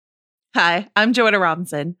Hi, I'm Joanna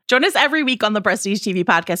Robinson. Join us every week on the Prestige TV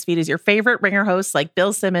podcast feed as your favorite Ringer hosts like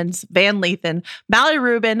Bill Simmons, Van Lathan, Mallory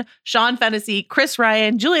Rubin, Sean Fennessy, Chris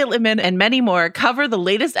Ryan, Juliet Littman, and many more cover the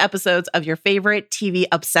latest episodes of your favorite TV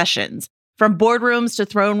obsessions. From boardrooms to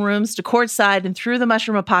throne rooms to courtside and through the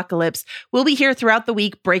mushroom apocalypse, we'll be here throughout the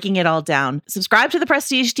week breaking it all down. Subscribe to the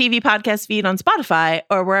Prestige TV podcast feed on Spotify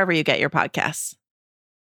or wherever you get your podcasts.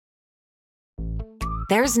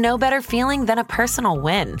 There's no better feeling than a personal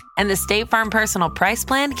win, and the State Farm Personal Price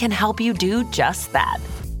Plan can help you do just that.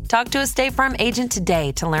 Talk to a State Farm agent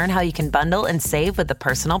today to learn how you can bundle and save with the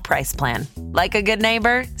Personal Price Plan. Like a good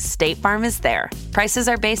neighbor, State Farm is there. Prices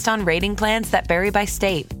are based on rating plans that vary by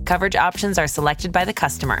state. Coverage options are selected by the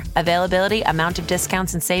customer. Availability, amount of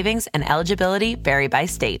discounts and savings, and eligibility vary by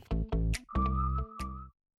state.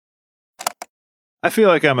 I feel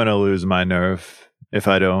like I'm going to lose my nerve if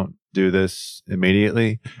I don't do this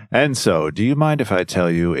immediately. And so, do you mind if I tell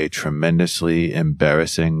you a tremendously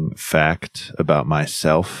embarrassing fact about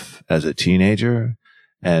myself as a teenager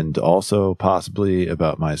and also possibly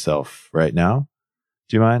about myself right now?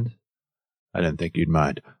 Do you mind? I didn't think you'd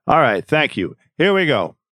mind. All right, thank you. Here we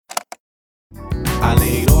go. I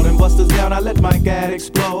laid all them busters down, I let my gad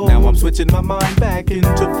explode. Now I'm switching my mind back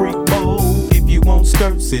into freak mode. If you won't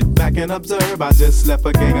skirt, sit back and observe. I just left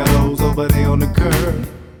a gang of those over there on the curb.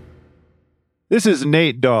 This is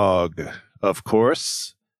Nate Dogg, of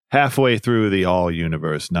course, halfway through the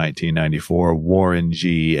all-universe 1994 Warren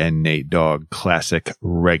G. and Nate Dogg classic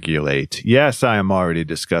Regulate. Yes, I am already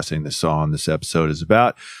discussing the song this episode is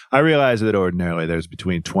about. I realize that ordinarily there's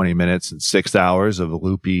between 20 minutes and 6 hours of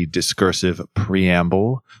loopy, discursive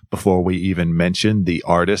preamble before we even mention the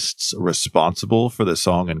artists responsible for the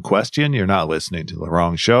song in question. You're not listening to the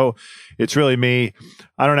wrong show. It's really me.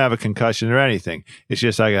 I don't have a concussion or anything. It's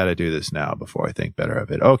just I got to do this now before I think better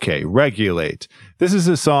of it. Okay, Regulate. This is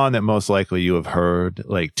a song that most likely you have heard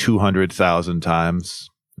like 200,000 times,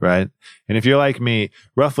 right? And if you're like me,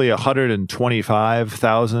 roughly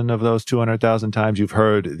 125,000 of those 200,000 times you've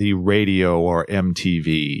heard the radio or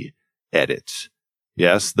MTV edit.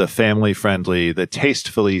 Yes, the family-friendly, the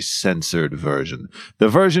tastefully censored version. The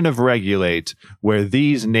version of Regulate where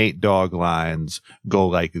these Nate Dogg lines go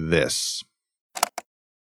like this.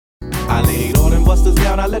 I laid all them busters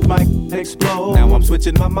down, I let my explode. Now I'm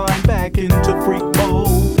switching my mind back into freak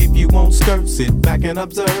mode. If you won't skirt, sit back and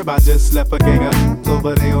observe. I just left a gang of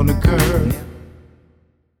over there on the curb.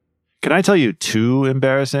 Can I tell you 2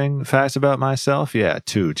 embarrassing facts about myself? Yeah,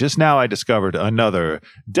 2. Just now I discovered another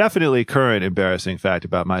definitely current embarrassing fact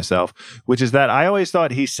about myself, which is that I always thought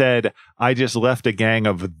he said, I just left a gang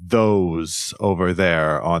of those over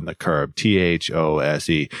there on the curb,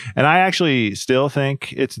 THOSE. And I actually still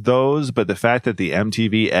think it's those, but the fact that the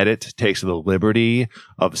MTV edit takes the liberty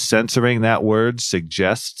of censoring that word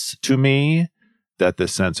suggests to me that the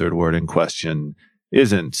censored word in question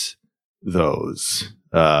isn't those.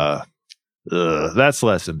 That's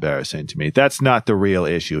less embarrassing to me. That's not the real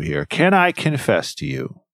issue here. Can I confess to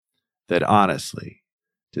you that honestly,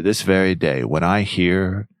 to this very day, when I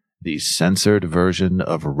hear the censored version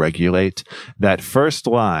of Regulate, that first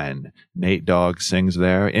line Nate Dogg sings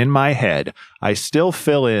there, in my head, I still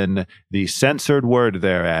fill in the censored word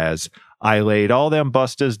there as, I laid all them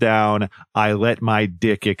busters down, I let my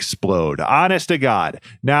dick explode. Honest to God.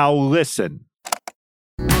 Now listen.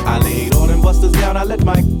 I laid all them busters down, I let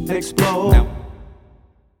my explode. Now.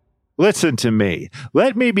 Listen to me.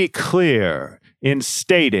 Let me be clear in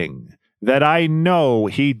stating that I know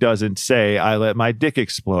he doesn't say, I let my dick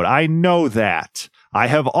explode. I know that. I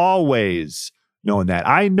have always known that.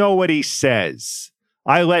 I know what he says.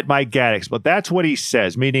 I let my gat explode. That's what he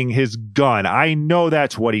says, meaning his gun. I know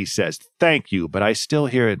that's what he says. Thank you. But I still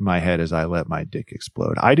hear it in my head as I let my dick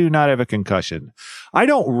explode. I do not have a concussion. I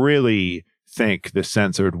don't really think the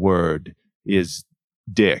censored word is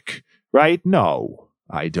dick, right? No,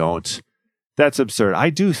 I don't. That's absurd. I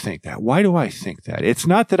do think that. Why do I think that? It's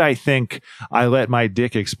not that I think I let my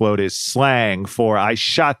dick explode is slang for I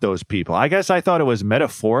shot those people. I guess I thought it was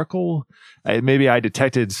metaphorical. Maybe I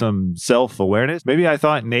detected some self-awareness. Maybe I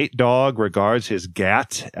thought Nate Dogg regards his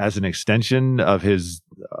gat as an extension of his...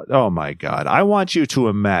 Oh my God. I want you to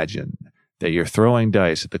imagine that you're throwing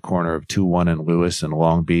dice at the corner of 2-1 and Lewis and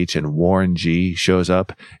Long Beach, and Warren G shows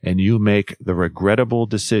up, and you make the regrettable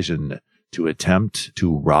decision to attempt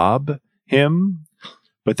to rob him.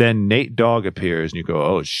 But then Nate Dogg appears, and you go,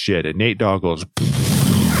 oh shit. And Nate Dogg goes,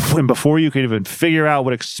 and before you can even figure out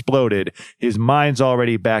what exploded, his mind's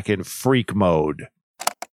already back in freak mode.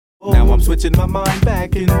 Now I'm switching my mind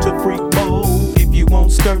back into freak mode. If you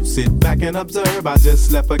won't skirt, sit back and observe. I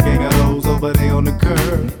just left a gang of those over there on the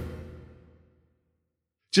curb.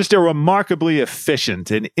 Just a remarkably efficient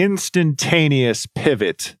and instantaneous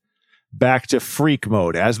pivot back to freak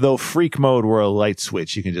mode, as though freak mode were a light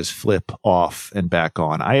switch you can just flip off and back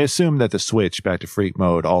on. I assume that the switch back to freak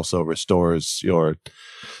mode also restores your...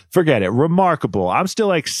 Forget it. Remarkable. I'm still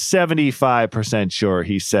like 75% sure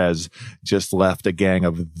he says just left a gang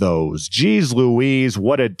of those. Geez Louise,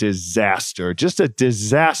 what a disaster. Just a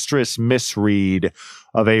disastrous misread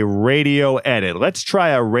of a radio edit. Let's try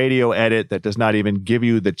a radio edit that does not even give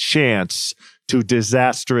you the chance to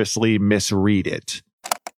disastrously misread it.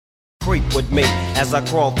 Creep with me as I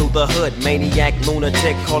crawl through the hood. Maniac,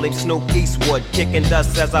 lunatic, call him Snoop Eastwood. Kicking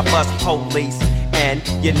dust as I bust police. And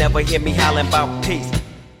you never hear me howling about peace.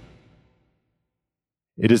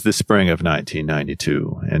 It is the spring of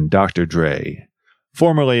 1992, and Dr. Dre,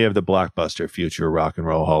 formerly of the blockbuster Future Rock and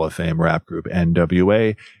Roll Hall of Fame rap group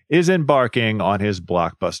NWA, is embarking on his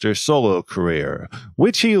blockbuster solo career,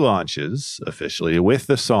 which he launches officially with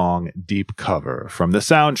the song Deep Cover from the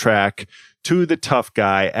soundtrack to the tough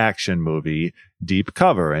guy action movie Deep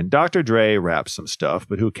Cover. And Dr. Dre raps some stuff,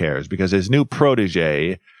 but who cares? Because his new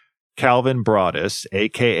protege, Calvin Broadus,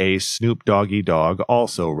 a.k.a. Snoop Doggy Dogg,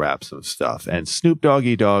 also raps some stuff. And Snoop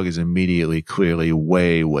Doggy Dogg is immediately, clearly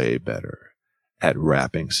way, way better at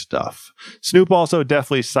rapping stuff. Snoop also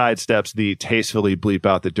definitely sidesteps the tastefully bleep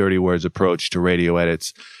out the dirty words approach to radio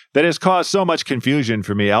edits that has caused so much confusion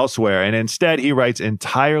for me elsewhere. And instead, he writes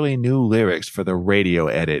entirely new lyrics for the radio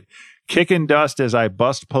edit. Kicking dust as I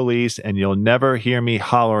bust police, and you'll never hear me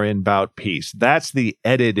hollering 'bout peace. That's the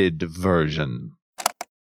edited version.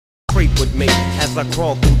 Creep with me as I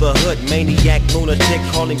crawl through the hood. Maniac, lunatic,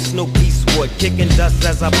 call him Snoop Eastwood. Kicking dust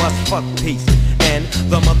as I bust fuck peace. And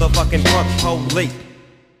the motherfucking fuck police.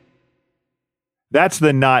 That's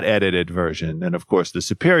the not edited version. And of course, the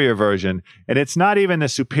superior version. And it's not even the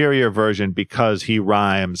superior version because he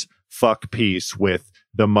rhymes fuck peace with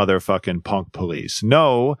the motherfucking punk police.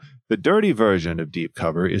 No, the dirty version of Deep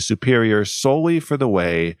Cover is superior solely for the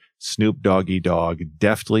way Snoop Doggy Dogg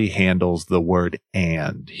deftly handles the word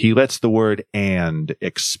and. He lets the word and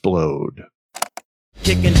explode.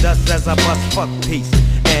 Kicking dust as I bust fuck peace.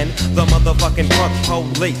 And the motherfucking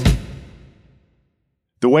fuck police.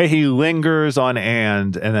 The way he lingers on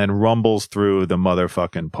and then rumbles through the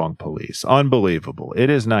motherfucking punk police. Unbelievable. It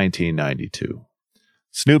is 1992.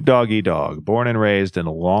 Snoop Doggy Dogg, born and raised in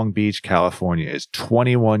Long Beach, California, is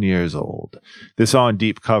 21 years old. This song,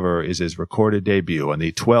 Deep Cover, is his recorded debut. On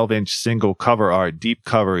the 12-inch single cover art, Deep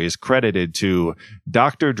Cover is credited to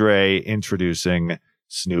Dr. Dre introducing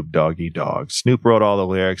Snoop Doggy Dogg. Snoop wrote all the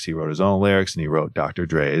lyrics. He wrote his own lyrics, and he wrote Dr.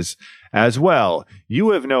 Dre's as well. You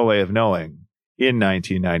have no way of knowing in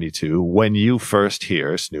 1992, when you first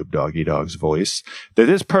hear Snoop Doggy Dogg's voice, that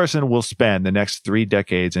this person will spend the next 3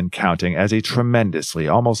 decades and counting as a tremendously,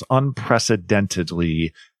 almost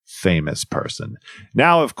unprecedentedly famous person.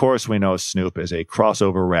 Now, of course, we know Snoop is a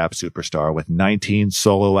crossover rap superstar with 19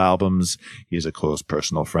 solo albums. He is a close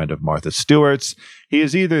personal friend of Martha Stewart's. He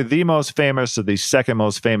is either the most famous or the second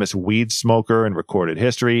most famous weed smoker in recorded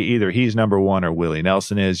history. Either he's number one or Willie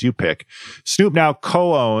Nelson is. You pick. Snoop now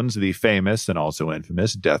co-owns the famous and also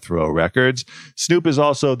infamous Death Row Records. Snoop is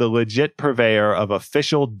also the legit purveyor of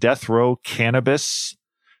official Death Row cannabis,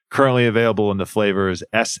 currently available in the flavors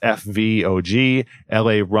SFVOG,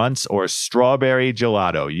 LA Runts, or Strawberry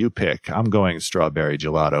Gelato. You pick. I'm going Strawberry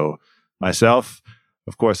Gelato myself.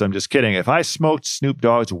 Of course, I'm just kidding. If I smoked Snoop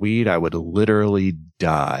Dogg's weed, I would literally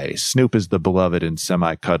die. Snoop is the beloved and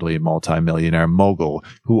semi-cuddly multimillionaire mogul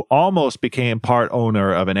who almost became part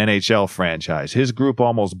owner of an NHL franchise. His group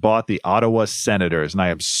almost bought the Ottawa Senators, and I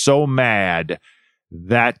am so mad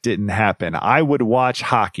that didn't happen. I would watch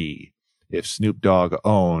hockey if Snoop Dogg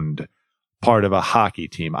owned part of a hockey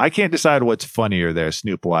team. I can't decide what's funnier there,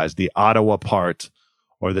 Snoop-wise, the Ottawa part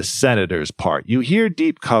or the Senators part. You hear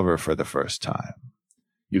Deep Cover for the first time.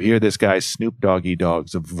 You hear this guy Snoop Doggy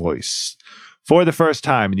Dogg's voice for the first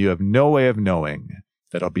time, and you have no way of knowing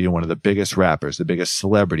that he'll be one of the biggest rappers, the biggest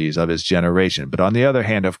celebrities of his generation. But on the other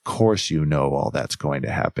hand, of course you know all that's going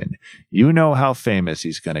to happen. You know how famous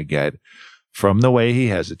he's going to get from the way he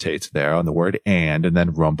hesitates there on the word and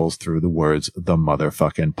then rumbles through the words, the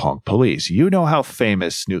motherfucking punk police. You know how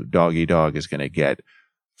famous Snoop Doggy Dogg is going to get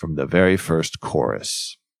from the very first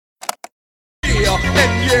chorus. Yeah,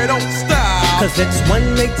 and you don't stop. Cause it's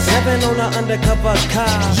 187 on an undercover car.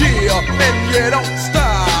 Yeah, and you don't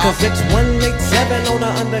stop. Cause it's 187 on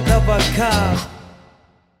an undercover car.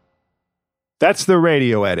 That's the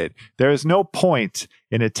radio edit. There is no point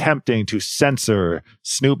in attempting to censor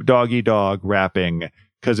Snoop Doggy Dogg rapping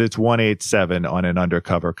because it's 187 on an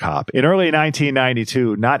undercover cop. In early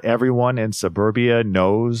 1992, not everyone in suburbia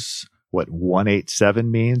knows what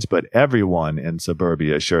 187 means, but everyone in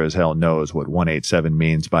suburbia sure as hell knows what 187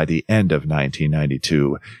 means by the end of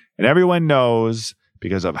 1992. And everyone knows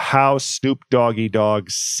because of how Snoop Doggy Dogg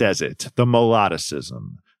says it, the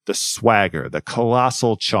melodicism, the swagger, the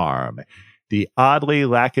colossal charm, the oddly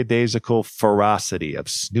lackadaisical ferocity of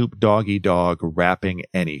Snoop Doggy Dogg rapping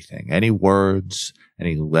anything, any words,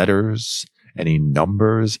 any letters, any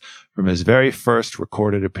numbers. From his very first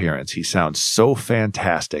recorded appearance, he sounds so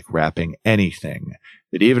fantastic rapping anything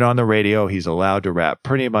that even on the radio, he's allowed to rap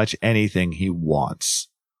pretty much anything he wants.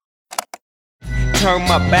 Turn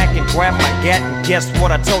my back and grab my gat, and guess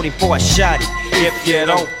what I told him before I shot him? If you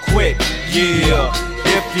don't quit, yeah.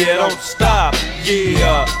 If you don't stop,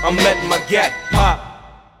 yeah. I'm letting my gat pop.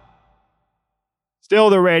 Still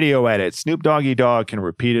the radio edit. Snoop Doggy Dogg can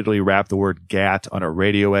repeatedly rap the word gat on a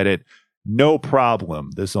radio edit. No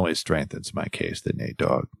problem. This only strengthens my case that Nate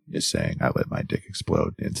Dogg is saying I let my dick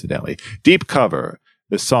explode, incidentally. Deep Cover,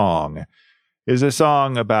 the song, is a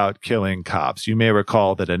song about killing cops. You may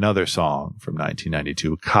recall that another song from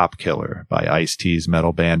 1992, Cop Killer, by Ice-T's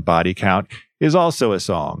metal band Body Count, is also a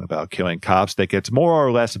song about killing cops that gets more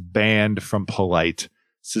or less banned from polite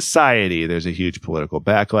society. There's a huge political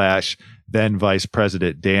backlash. Then Vice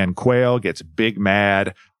President Dan Quayle gets big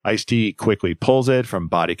mad. Ice-T quickly pulls it from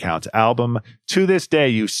Body Count's album. To this day,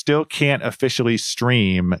 you still can't officially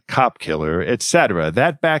stream Cop Killer, etc.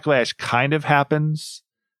 That backlash kind of happens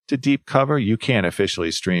to Deep Cover. You can't officially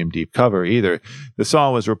stream Deep Cover either. The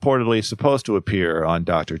song was reportedly supposed to appear on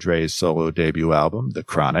Dr. Dre's solo debut album, The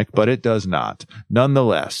Chronic, but it does not.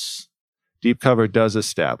 Nonetheless, Deep Cover does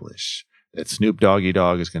establish that Snoop Doggy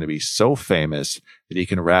Dogg is going to be so famous that he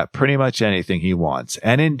can rap pretty much anything he wants.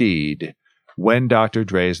 And indeed, when Dr.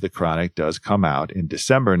 Dre's The Chronic does come out in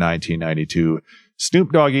December 1992,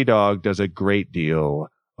 Snoop Doggy Dogg does a great deal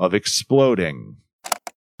of exploding.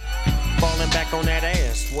 Falling back on that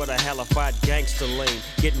ass, what a hellified gangster lean.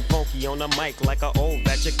 Getting funky on the mic like a old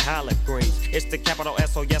batch of collard greens. It's the capital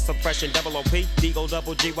S-O-S oppression, double O-P, D-O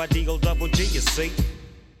double G-Y, D-O double G, you see.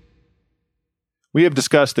 We have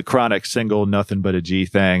discussed the Chronic single Nothing But a G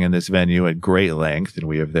Thang in this venue at great length, and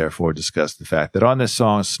we have therefore discussed the fact that on this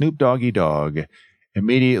song, Snoop Doggy Dogg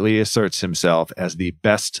immediately asserts himself as the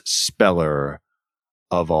best speller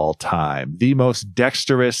of all time, the most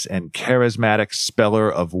dexterous and charismatic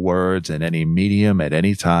speller of words in any medium at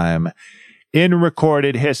any time in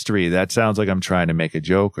recorded history. That sounds like I'm trying to make a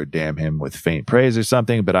joke or damn him with faint praise or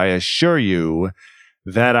something, but I assure you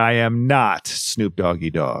that I am not Snoop Doggy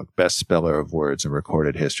Dogg, best speller of words in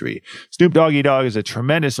recorded history. Snoop Doggy Dogg is a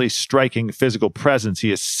tremendously striking physical presence.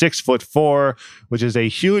 He is 6'4", which is a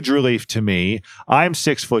huge relief to me. I'm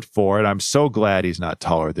 6'4", and I'm so glad he's not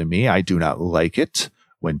taller than me. I do not like it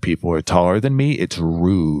when people are taller than me. It's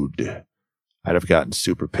rude. I'd have gotten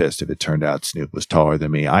super pissed if it turned out Snoop was taller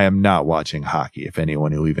than me. I am not watching hockey if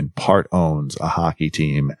anyone who even part owns a hockey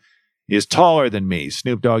team is taller than me.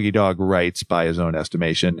 Snoop Doggy Dogg writes, by his own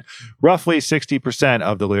estimation, roughly 60%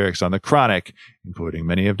 of the lyrics on The Chronic, including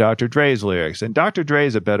many of Dr. Dre's lyrics. And Dr.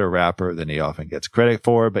 Dre's a better rapper than he often gets credit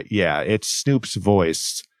for, but yeah, it's Snoop's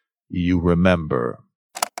voice you remember.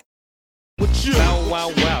 Bow wow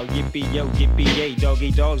wow, yippee yo, yippee yay,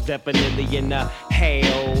 Doggy Dogg's definitely in the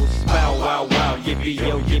house. Bow wow wow, yippee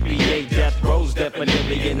yo, yippee yay, Death Row's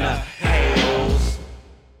definitely in the house.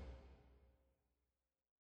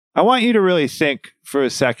 I want you to really think for a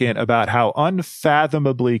second about how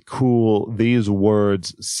unfathomably cool these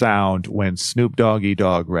words sound when Snoop Doggy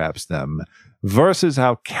Dogg raps them versus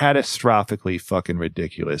how catastrophically fucking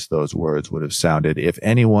ridiculous those words would have sounded if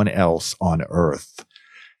anyone else on earth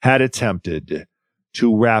had attempted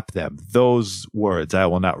to rap them. Those words, I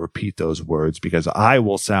will not repeat those words because I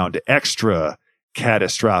will sound extra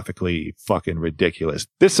catastrophically fucking ridiculous.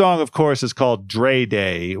 This song, of course, is called Dre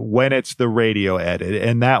Day when it's the radio edit,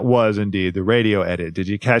 and that was indeed the radio edit. Did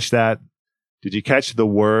you catch that? Did you catch the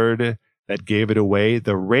word that gave it away?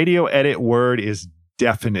 The radio edit word is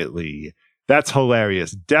definitely. That's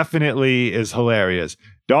hilarious. Definitely is hilarious.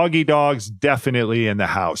 Doggy Dogg's definitely in the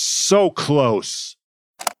house. So close.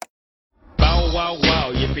 Bow wow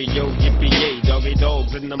wow, yippee yo, yippee yay, Doggy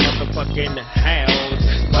Dogg's in the motherfucking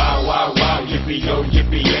house. Bow wow wow, yippee yo,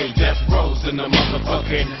 yippee yay, Death Row's in the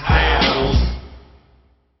motherfucking house.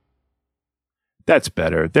 That's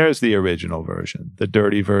better. There's the original version, the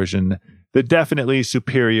dirty version, the definitely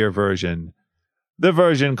superior version, the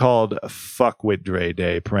version called Fuck with Dre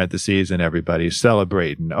Day, parentheses, and everybody's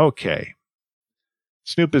celebrating. Okay.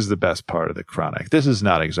 Snoop is the best part of The Chronic. This is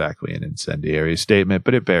not exactly an incendiary statement,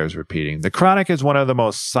 but it bears repeating. The Chronic is one of the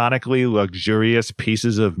most sonically luxurious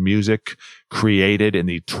pieces of music created in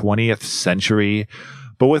the 20th century.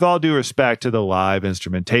 But with all due respect to the live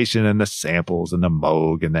instrumentation and the samples and the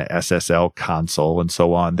Moog and the SSL console and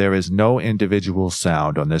so on, there is no individual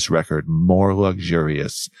sound on this record more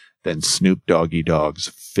luxurious than Snoop Doggy Dogg's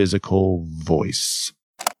physical voice.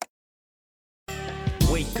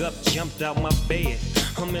 Wake up, jumped out my bed.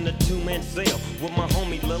 I'm in a two-man cell with my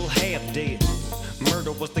homie Lil Half Dead.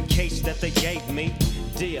 Murder was the case that they gave me.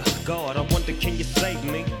 Dear God, I wonder, can you save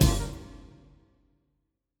me?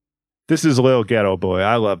 This is Lil Ghetto Boy.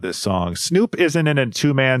 I love this song. Snoop isn't in a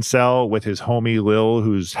two-man cell with his homie Lil,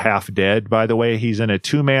 who's half dead, by the way. He's in a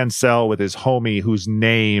two-man cell with his homie whose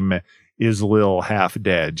name is Lil Half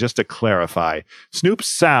Dead. Just to clarify, Snoop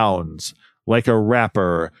sounds like a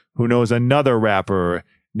rapper who knows another rapper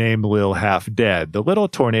named Lil Half Dead. The little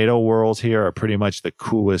tornado whirls here are pretty much the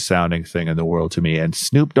coolest sounding thing in the world to me, and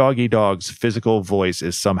Snoop Doggy Dogg's physical voice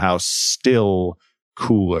is somehow still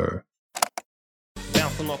cooler.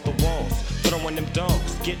 Bouncing off the walls, throwing them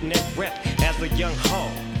dogs, getting that rep as a young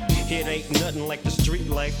hog. It ain't nothing like the street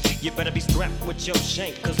life. You better be strapped with your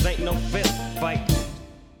shank, cause ain't no fist fight.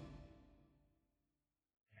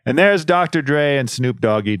 And there's Dr. Dre and Snoop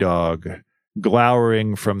Doggy Dogg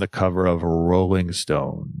glowering from the cover of Rolling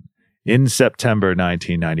Stone in September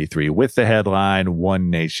 1993 with the headline, "One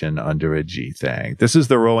Nation Under a G-Thang." This is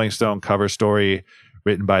the Rolling Stone cover story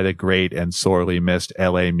written by the great and sorely missed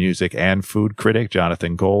LA music and food critic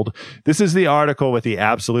Jonathan Gold. This is the article with the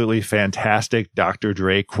absolutely fantastic Dr.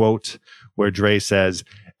 Dre quote, where Dre says,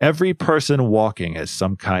 "Every person walking has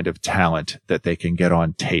some kind of talent that they can get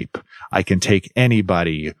on tape. I can take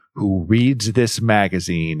anybody who reads this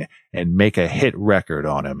magazine and make a hit record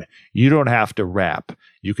on him. You don't have to rap.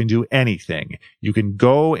 You can do anything. You can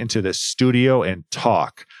go into the studio and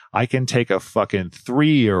talk. I can take a fucking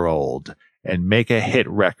 3-year-old and make a hit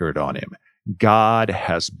record on him. God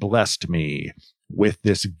has blessed me with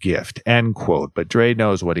this gift," end quote. But Dre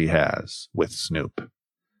knows what he has with Snoop.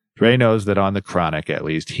 Dre knows that on the Chronic, at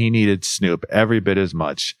least, he needed Snoop every bit as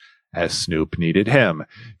much as Snoop needed him.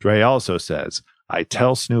 Dre also says, "I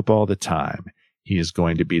tell Snoop all the time, he is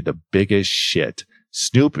going to be the biggest shit.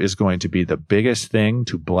 Snoop is going to be the biggest thing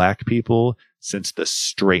to black people since the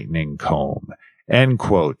straightening comb," end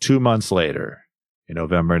quote. 2 months later, in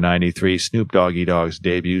November 93, Snoop Doggy Dogg's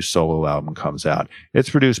debut solo album comes out. It's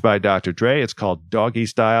produced by Dr. Dre. It's called Doggy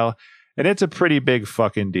Style, and it's a pretty big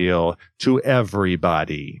fucking deal to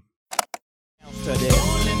everybody.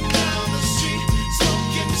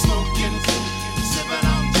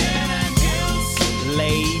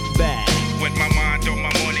 Laid back. With my mind on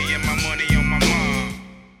my money and my money on my mind.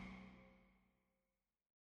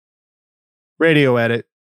 Radio edit.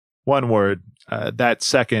 One word. That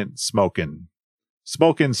second, smoking.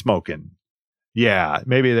 Smoking. Yeah,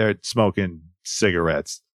 maybe they're smoking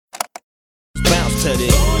cigarettes. Bounce to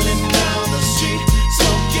this. Rolling down the street,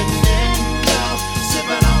 smoking in now,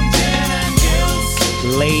 sipping on gin and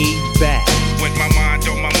gills. Laid back. With my mind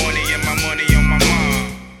on my money and my money on my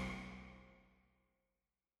mind.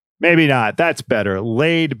 Maybe not. That's better.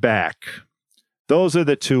 Laid back. Those are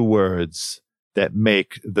the two words that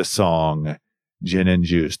make the song Gin and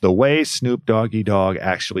Juice. The way Snoop Doggy Dogg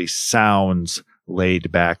actually sounds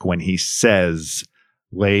laid back when he says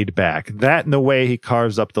laid back. That and the way he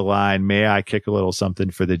carves up the line, "May I kick a little something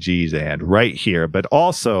for the G's," and right here. But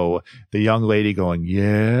also the young lady going,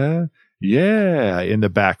 "Yeah, yeah," in the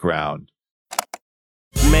background.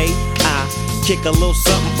 May I kick a little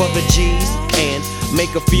something for the G's and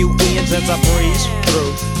make a few ends as I breeze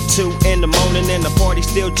through 2 in the morning and the party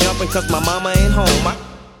still jumping cause my mama ain't home.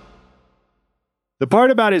 The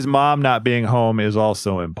part about his mom not being home is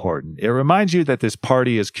also important. It reminds you that this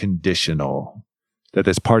party is conditional, that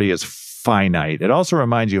this party is finite. It also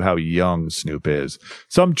reminds you how young Snoop is.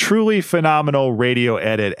 Some truly phenomenal radio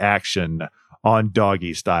edit action on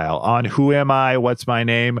Doggy Style. On Who Am I? What's My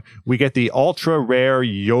Name? We get the ultra rare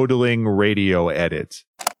yodeling radio edit.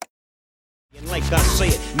 And like I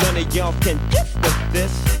said, none of y'all can get with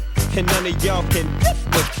this. And none of y'all can get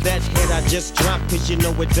with that hit I just dropped. Cause you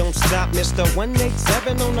know it don't stop. Mr.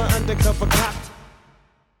 187 on the undercover cop.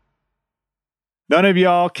 None of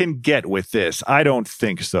y'all can get with this. I don't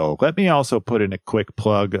think so. Let me also put in a quick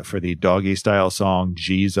plug for the Doggy Style song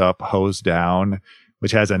G's Up, Hose Down,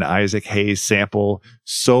 which has an Isaac Hayes sample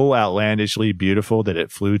so outlandishly beautiful that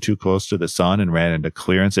it flew too close to the sun and ran into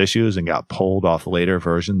clearance issues and got pulled off later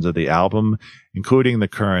versions of the album, including the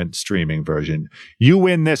current streaming version. You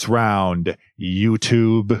win this round,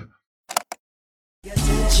 YouTube.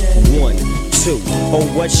 1, 2,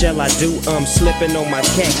 oh what shall I do? I'm slipping on my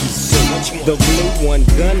khaki suit. The blue one,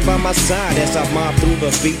 gun by my side as I mob through the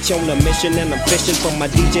beach on a mission and I'm fishing for my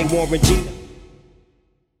DJ Warren G.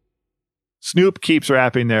 Snoop keeps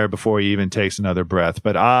rapping there before he even takes another breath.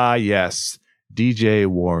 But yes, DJ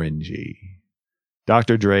Warren G.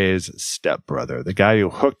 Dr. Dre's stepbrother, the guy who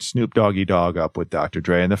hooked Snoop Doggy Dogg up with Dr.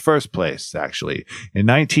 Dre in the first place, actually, in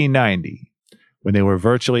 1990, when they were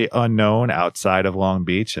virtually unknown outside of Long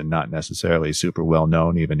Beach and not necessarily super well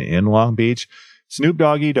known even in Long Beach. Snoop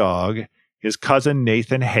Doggy Dogg, his cousin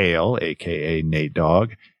Nathan Hale, a.k.a. Nate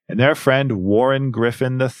Dogg, and their friend Warren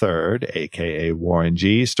Griffin III, a.k.a. Warren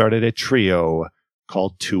G., started a trio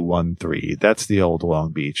called 213. That's the old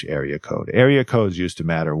Long Beach area code. Area codes used to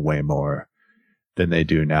matter way more than they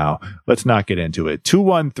do now. Let's not get into it.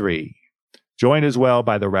 213, joined as well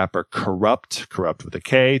by the rapper Corrupt with a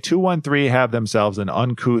K. 213 have themselves an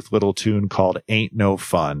uncouth little tune called Ain't No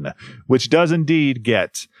Fun, which does indeed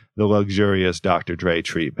get the luxurious Dr. Dre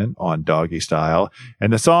treatment on Doggy Style.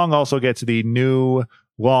 And the song also gets the new,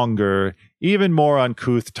 longer, even more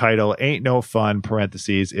uncouth title, Ain't No Fun,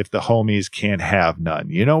 parentheses, If the Homies Can't Have None.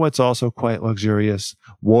 You know what's also quite luxurious?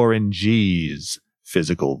 Warren G's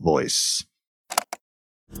physical voice.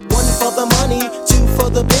 1 for the money, 2 for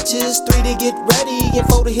the bitches, 3 to get ready, and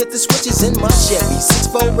 4 to hit the switches in my Chevy. 6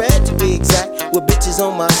 for red to be exact, with bitches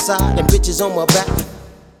on my side and bitches on my back.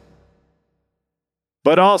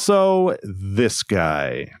 But also this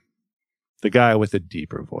guy, the guy with a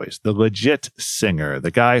deeper voice, the legit singer, the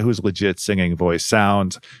guy whose legit singing voice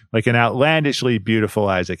sounds like an outlandishly beautiful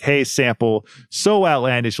Isaac Hayes sample, so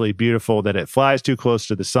outlandishly beautiful that it flies too close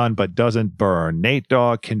to the sun but doesn't burn. Nate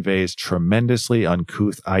Dogg conveys tremendously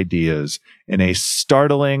uncouth ideas in a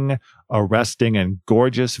startling, arresting, and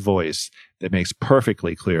gorgeous voice that makes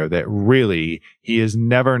perfectly clear that really he is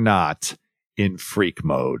never not in freak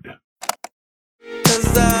mode.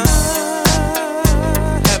 'Cause I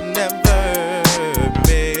have never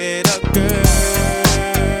met a girl.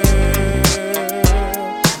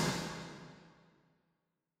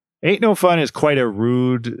 Ain't No Fun is quite a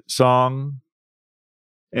rude song,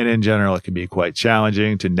 and in general it can be quite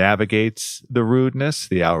challenging to navigate the rudeness,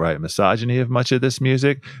 the outright misogyny of much of this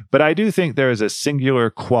music, but I do think there is a singular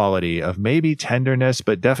quality of maybe tenderness,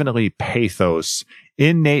 but definitely pathos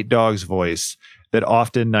in Nate Dogg's voice that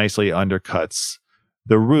often nicely undercuts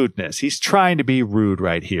the rudeness. He's trying to be rude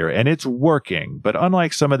right here, and it's working. But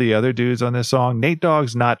unlike some of the other dudes on this song, Nate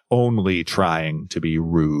Dogg's not only trying to be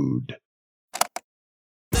rude.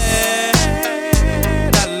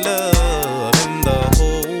 That I love in the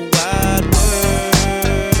whole wide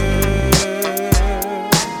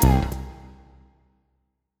world.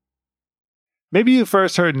 Maybe you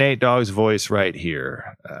first heard Nate Dogg's voice right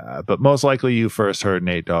here, but most likely you first heard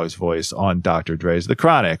Nate Dogg's voice on Dr. Dre's The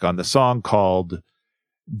Chronic on the song called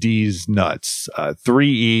D's Nuts. 3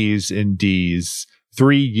 E's in D's,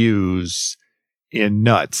 3 U's in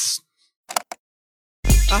Nuts.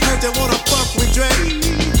 I heard you wanna fuck with Dre.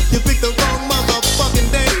 You picked the wrong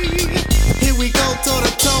motherfucking day. Here we go, toe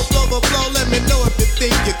to toe, blow for blow. Let me know if you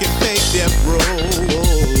think you can make that roll.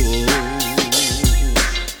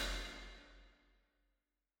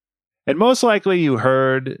 And most likely you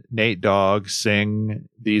heard Nate Dogg sing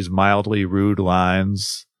these mildly rude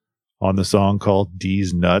lines on the song called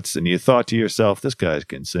D's Nuts, and you thought to yourself, this guy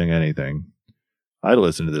can sing anything. I'd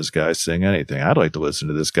listen to this guy sing anything. I'd like to listen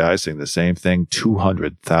to this guy sing the same thing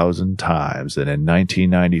 200,000 times. And in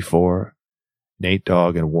 1994, Nate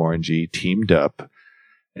Dogg and Warren G teamed up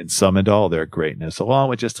and summoned all their greatness, along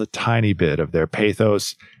with just a tiny bit of their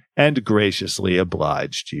pathos, and graciously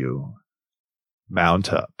obliged you.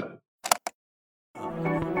 Mount up.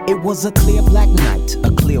 It was a clear black night,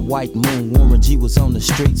 a clear white moon. Warren G was on the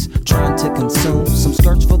streets trying to consume some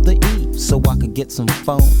skirts for the E, so I could get some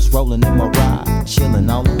phones. Rolling in my ride, chilling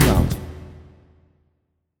all alone.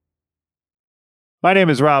 My name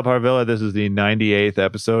is Rob Harvilla. This is the 98th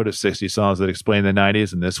episode of 60 Songs That Explain the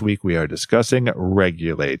 90s, and this week we are discussing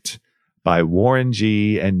Regulate by Warren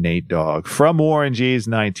G and Nate Dogg from Warren G's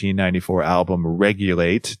 1994 album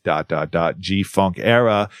Regulate, G-Funk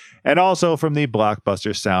Era, and also from the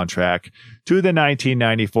blockbuster soundtrack to the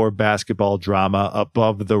 1994 basketball drama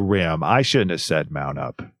Above the Rim. I shouldn't have said Mount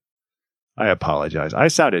Up. I apologize. I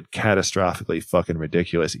sounded catastrophically fucking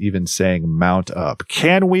ridiculous even saying Mount Up.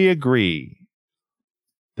 Can we agree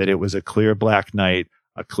that it was a clear black night,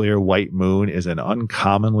 a clear white moon is an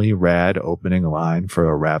uncommonly rad opening line for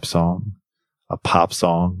a rap song, a pop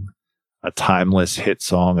song, a timeless hit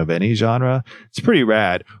song of any genre? It's pretty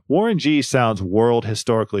rad. Warren G sounds world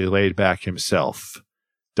historically laid back himself.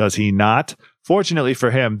 Does he not? Fortunately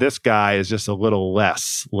for him, this guy is just a little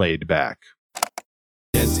less laid back.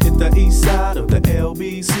 Just hit the east side of the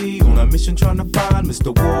LBC on a mission trying to find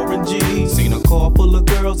Mr. Warren G. Seen a car full of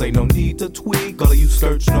girls, ain't no need to tweak. All of you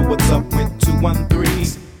search know what's up with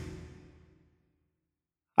 213.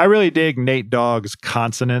 I really dig Nate Dogg's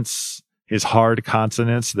consonants, his hard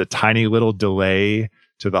consonants, the tiny little delay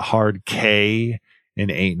to the hard K, and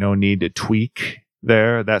ain't no need to tweak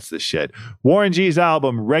there. That's the shit. Warren G's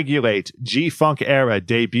album Regulate G-Funk Era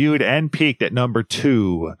debuted and peaked at number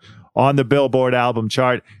 2 on the Billboard album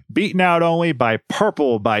chart, beaten out only by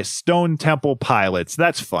Purple by Stone Temple Pilots.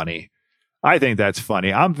 That's funny. I think that's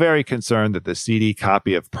funny. I'm very concerned that the CD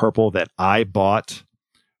copy of Purple that I bought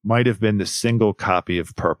might have been the single copy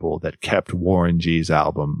of Purple that kept Warren G's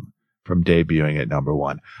album from debuting at number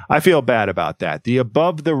 1. I feel bad about that. The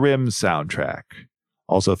Above the Rim soundtrack,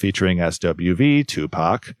 also featuring SWV,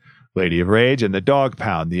 Tupac, Lady of Rage, and the Dogg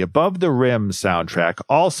Pound. The Above the Rim soundtrack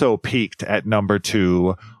also peaked at number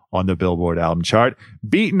 2 on the Billboard album chart,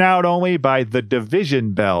 beaten out only by The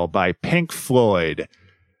Division Bell by Pink Floyd.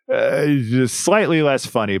 Just slightly less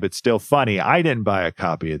funny, but still funny. I didn't buy a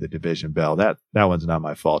copy of The Division Bell. That one's not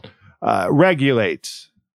my fault. Regulate,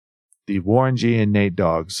 the Warren G and Nate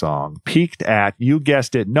Dogg song, peaked at, you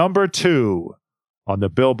guessed it, number 2 on the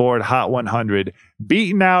Billboard Hot 100,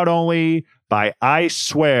 beaten out only by I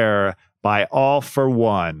Swear by All for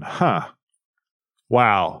One.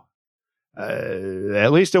 Wow.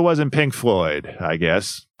 At least it wasn't Pink Floyd, I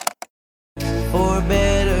guess. For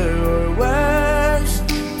better or worse,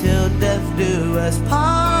 till death do us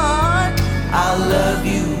part. I love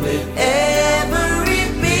you with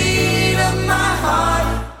every beat of my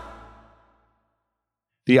heart.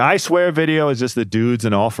 The I Swear video is just the dudes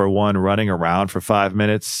in All for One running around for 5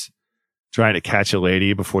 minutes trying to catch a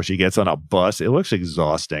lady before she gets on a bus. It looks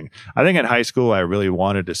exhausting. I think in high school I really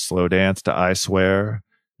wanted to slow dance to I Swear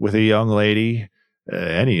with a young lady,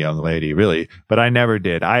 any young lady really, but I never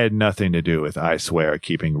did. I had nothing to do with I Swear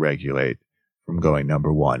keeping Regulate from going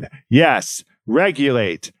number 1. Yes,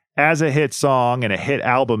 Regulate, as a hit song and a hit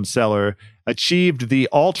album seller, achieved the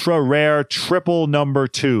ultra rare triple number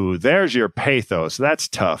 2. There's your pathos. That's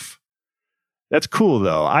tough. That's cool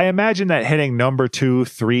though. I imagine that hitting number 2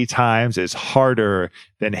 3 times is harder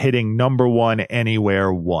than hitting number 1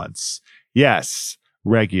 anywhere once. Yes,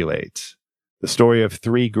 Regulate. The story of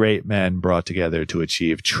 3 great men brought together to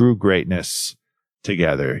achieve true greatness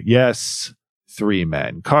together. Yes, 3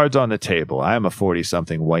 men. Cards on the table. I am a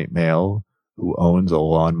 40-something white male who owns a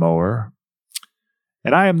lawnmower,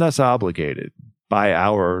 and I am thus obligated by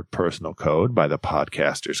our personal code, by the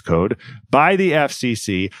podcaster's code, by the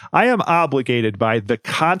FCC. I am obligated by the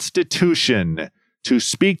Constitution to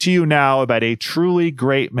speak to you now about a truly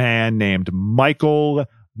great man named Michael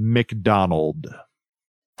McDonald.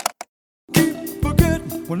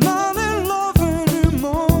 We're not in love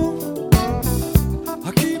anymore.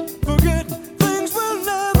 I keep forgetting things will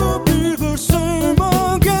never be the same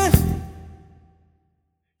again.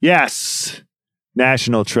 Yes,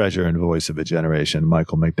 national treasure and voice of a generation,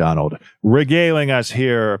 Michael McDonald, regaling us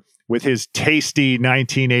here with his tasty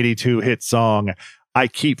 1982 hit song, I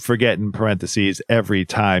Keep Forgetting, parentheses, Every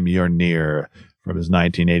Time You're Near, from his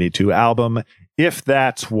 1982 album, If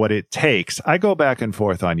That's What It Takes. I go back and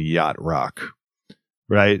forth on yacht rock,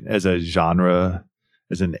 right? As a genre,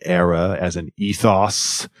 as an era, as an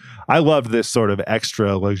ethos. I love this sort of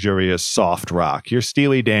extra luxurious soft rock. Your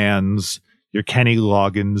Steely Dan's, your Kenny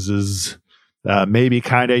Logginses, maybe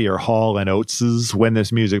kind of your Hall and Oateses, when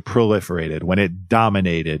this music proliferated, when it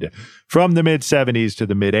dominated from the mid-70s to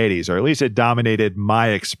the mid-80s, or at least it dominated my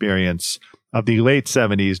experience of the late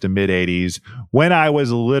 70s to mid-80s, when I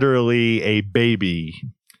was literally a baby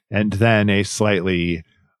and then a slightly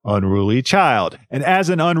unruly child. And as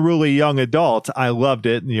an unruly young adult, I loved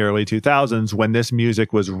it in the early 2000s when this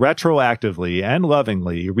music was retroactively and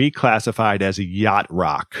lovingly reclassified as yacht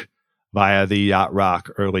rock via the Yacht Rock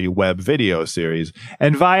early web video series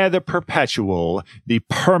and via the perpetual, the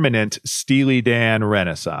permanent Steely Dan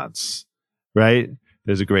renaissance, right?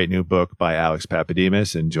 There's a great new book by Alex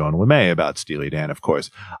Papademos and Joan LeMay about Steely Dan, of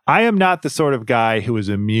course. I am not the sort of guy who is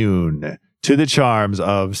immune to the charms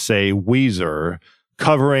of, say, Weezer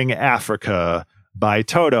covering Africa by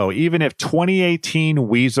Toto, even if 2018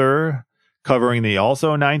 Weezer covering the also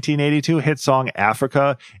 1982 hit song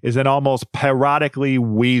Africa is an almost parodically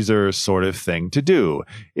Weezer sort of thing to do.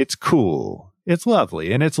 It's cool, it's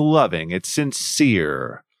lovely, and it's loving, it's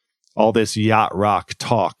sincere. All this yacht rock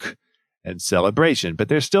talk and celebration, but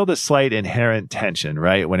there's still the slight inherent tension,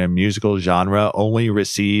 right? When a musical genre only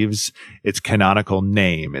receives its canonical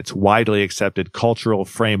name, its widely accepted cultural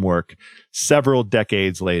framework several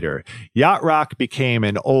decades later. Yacht rock became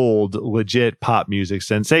an old, legit pop music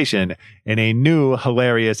sensation and a new,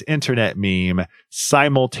 hilarious internet meme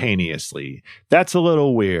simultaneously. That's a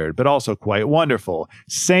little weird, but also quite wonderful.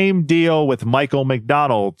 Same deal with Michael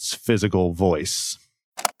McDonald's physical voice.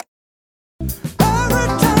 Every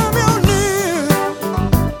time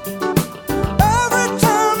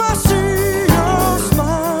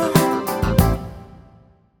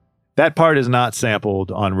That part is not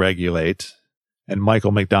sampled on Regulate, and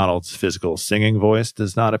Michael McDonald's physical singing voice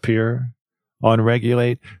does not appear on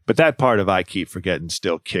Regulate, but that part of I Keep Forgetting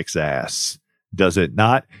still kicks ass, does it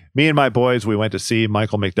not? Me and my boys, we went to see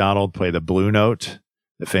Michael McDonald play the Blue Note,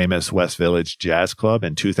 the famous West Village Jazz Club,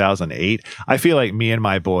 in 2008. I feel like Me and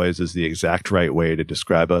My Boys is the exact right way to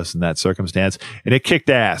describe us in that circumstance, and it kicked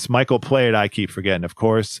ass. Michael played I Keep Forgetting, of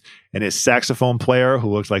course, and his saxophone player,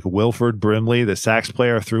 who looks like Wilford Brimley, the sax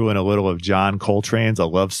player, threw in a little of John Coltrane's A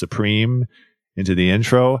Love Supreme into the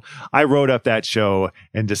intro. I wrote up that show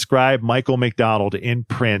and described Michael McDonald in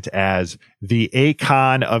print as the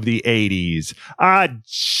Akon of the 80s.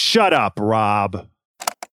 Shut up, Rob.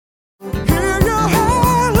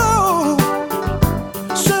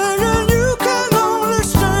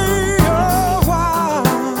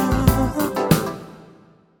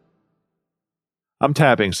 I'm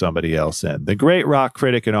tapping somebody else in. The great rock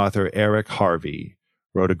critic and author Eric Harvey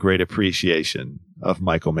wrote a great appreciation of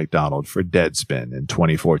Michael McDonald for Deadspin in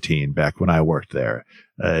 2014, back when I worked there.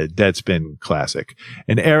 Deadspin classic.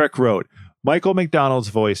 And Eric wrote, Michael McDonald's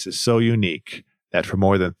voice is so unique that for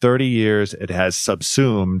more than 30 years, it has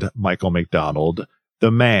subsumed Michael McDonald,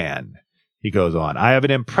 the man. He goes on, I have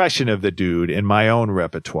an impression of the dude in my own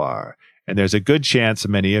repertoire, and there's a good chance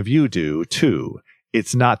many of you do, too.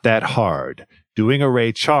 It's not that hard. Doing a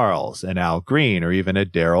Ray Charles, an Al Green, or even a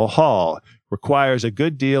Daryl Hall requires a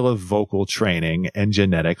good deal of vocal training and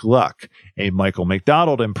genetic luck. A Michael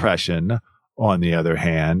McDonald impression, on the other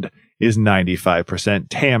hand, is 95%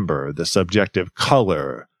 timbre, the subjective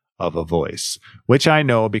color of a voice, which I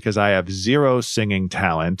know because I have zero singing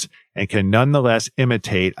talent and can nonetheless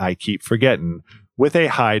imitate I Keep Forgetting with a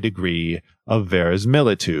high degree of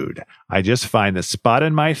verisimilitude. I just find the spot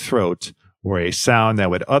in my throat where a sound that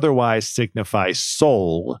would otherwise signify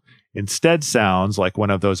soul instead sounds like one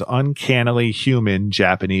of those uncannily human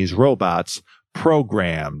Japanese robots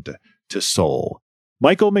programmed to soul.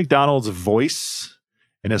 Michael McDonald's voice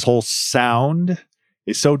and his whole sound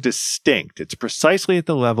is so distinct. It's precisely at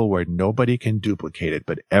the level where nobody can duplicate it,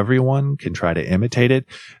 but everyone can try to imitate it,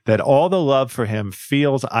 that all the love for him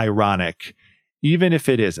feels ironic, even if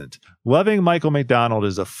it isn't. Loving Michael McDonald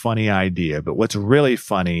is a funny idea, but what's really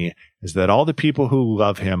funny is that all the people who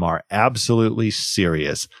love him are absolutely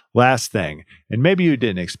serious. Last thing, and maybe you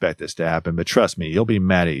didn't expect this to happen, but trust me, you'll be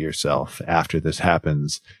mad at yourself after this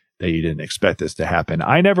happens that you didn't expect this to happen.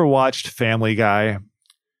 I never watched Family Guy,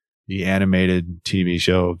 the animated TV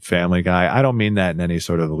show Family Guy. I don't mean that in any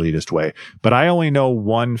sort of elitist way, but I only know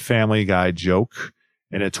one Family Guy joke,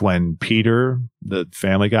 and it's when Peter, the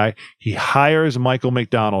Family Guy, he hires Michael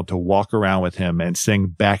McDonald to walk around with him and sing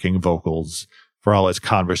backing vocals for all his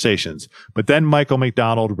conversations. But then Michael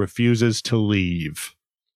McDonald refuses to leave.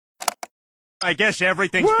 I guess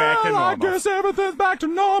everything's back to normal. I guess everything's back to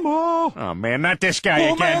normal. Oh, man, not this guy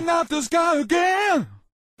Oh, again. man, not this guy again.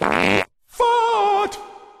 Fart!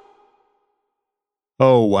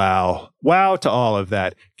 Oh, wow. Wow to all of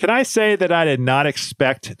that. Can I say that I did not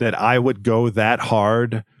expect that I would go that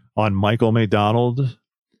hard on Michael McDonald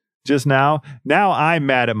just now? Now I'm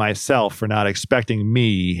mad at myself for not expecting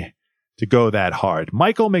me to go that hard.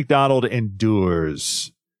 Michael McDonald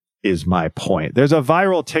endures, is my point. There's a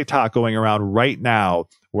viral TikTok going around right now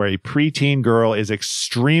where a preteen girl is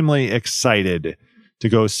extremely excited to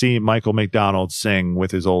go see Michael McDonald sing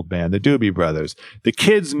with his old band, the Doobie Brothers. The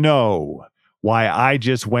kids know why I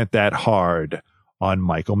just went that hard on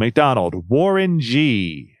Michael McDonald. Warren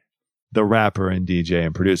G, the rapper and DJ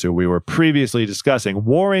and producer we were previously discussing,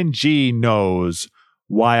 Warren G knows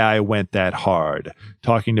why I went that hard.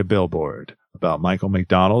 Talking to Billboard about Michael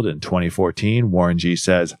McDonald in 2014, Warren G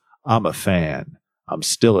says, I'm a fan. I'm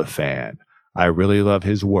still a fan. I really love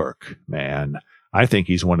his work, man. I think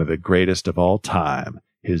he's one of the greatest of all time.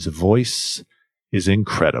 His voice is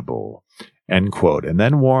incredible. End quote. And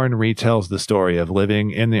then Warren retells the story of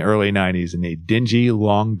living in the early 90s in a dingy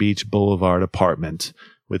Long Beach Boulevard apartment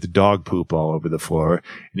with dog poop all over the floor.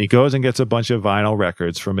 And he goes and gets a bunch of vinyl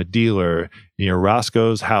records from a dealer near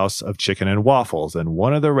Roscoe's House of Chicken and Waffles. And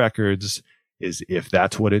one of the records is If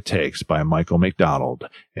That's What It Takes by Michael McDonald.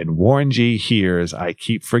 And Warren G hears I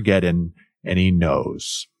Keep Forgetting, and he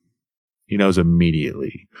knows. He knows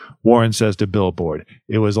immediately. Warren says to Billboard,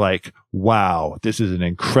 it was like, wow, this is an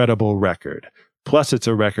incredible record. Plus, it's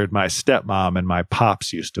a record my stepmom and my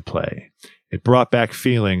pops used to play. It brought back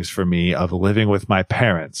feelings for me of living with my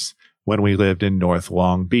parents when we lived in North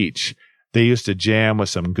Long Beach. They used to jam with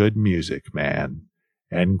some good music, man.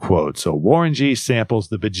 End quote. So Warren G samples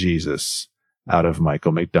the bejesus out of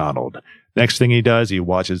Michael McDonald. Next thing he does, he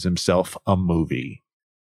watches himself a movie.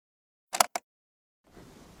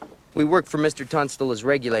 We work for Mr. Tunstall as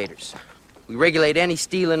regulators. We regulate any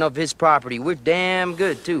stealing of his property. We're damn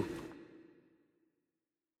good, too.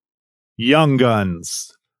 Young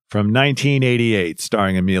Guns from 1988,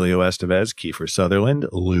 starring Emilio Estevez, Kiefer Sutherland,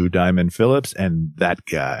 Lou Diamond Phillips, and that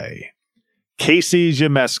guy, Casey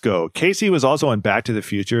Jamesko. Casey was also in Back to the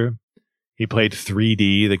Future. He played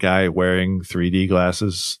 3D, the guy wearing 3D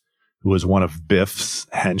glasses, who was one of Biff's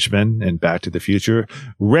henchmen in Back to the Future,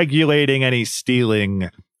 regulating any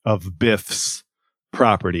stealing of Biff's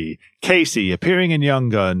property. Casey appearing in Young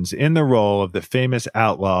Guns in the role of the famous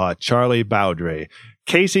outlaw Charlie Bowdre.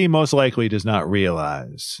 Casey most likely does not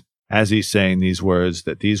realize, as he's saying these words,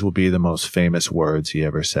 that these will be the most famous words he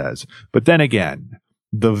ever says. But then again,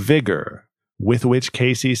 the vigor with which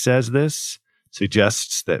Casey says this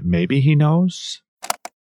suggests that maybe he knows.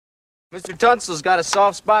 Mr. Tunstall's got a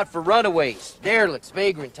soft spot for runaways, derelicts,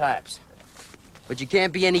 vagrant types. But you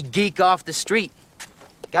can't be any geek off the street.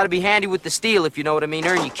 Gotta be handy with the steel, if you know what I mean.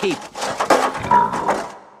 Earn your keep.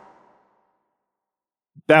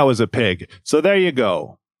 That was a pig. So there you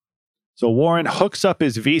go. So Warren hooks up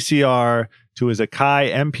his VCR to his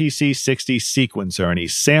Akai MPC-60 sequencer, and he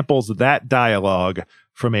samples that dialogue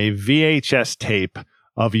from a VHS tape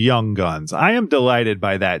of Young Guns. I am delighted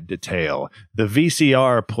by that detail. The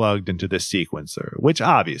VCR plugged into the sequencer, which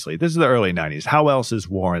obviously, this is the early 90s. How else is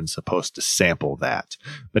Warren supposed to sample that?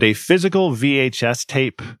 But a physical VHS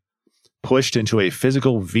tape pushed into a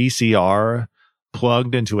physical VCR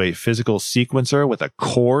plugged into a physical sequencer with a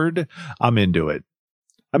cord, I'm into it.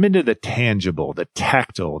 I'm into the tangible, the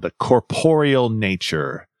tactile, the corporeal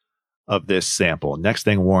nature of this sample. Next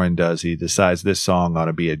thing Warren does, he decides this song ought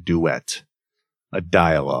to be a duet, a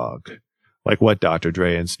dialogue, like what Dr.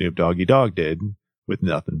 Dre and Snoop Doggy Dogg did with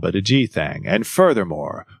Nothing But a G Thang. And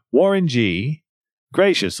furthermore, Warren G,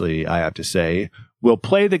 graciously, I have to say, will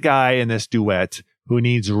play the guy in this duet who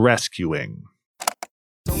needs rescuing.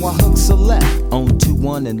 So I hooked select on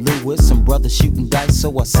 2-1 and Lewis, some brothers shooting dice,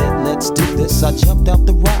 so I said, let's do this. I jumped out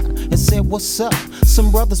the ride and said, what's up?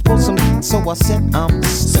 Some brothers pulled some heat, so I said, I'm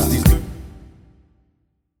stuck.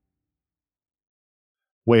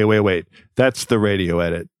 Wait. That's the radio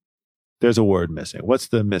edit. There's a word missing. What's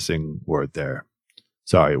the missing word there?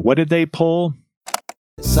 Sorry, what did they pull?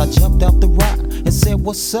 So I jumped out the ride and said,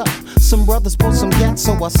 what's up? Some brothers pulled some gats,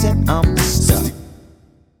 so I said, I'm stuck.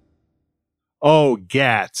 Oh,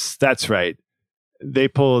 gats. That's right. They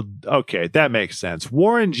pulled... Okay, that makes sense.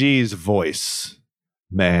 Warren G's voice,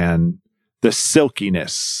 man, the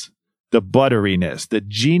silkiness, the butteriness, the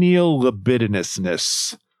genial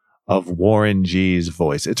libidinousness of Warren G's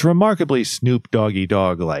voice. It's remarkably Snoop Doggy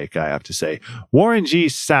Dogg-like, I have to say. Warren G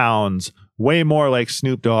sounds way more like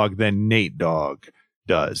Snoop Dogg than Nate Dogg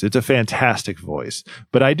does. It's a fantastic voice.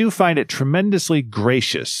 But I do find it tremendously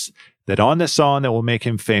gracious that on the song that will make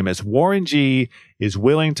him famous, Warren G is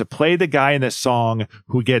willing to play the guy in the song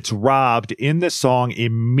who gets robbed in the song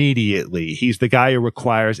immediately. He's the guy who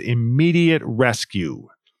requires immediate rescue.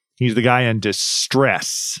 He's the guy in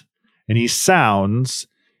distress. And he sounds,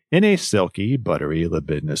 in a silky, buttery,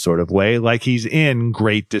 libidinous sort of way, like he's in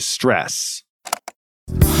great distress.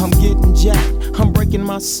 I'm getting jacked, I'm breaking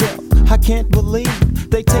myself. I can't believe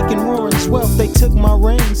they taking Warren's wealth. They took my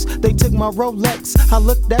rings, they took my Rolex. I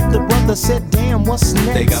looked at the brother, said, damn, what's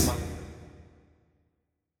next? They got my...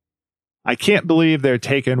 I can't believe they're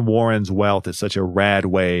taking Warren's wealth as such a rad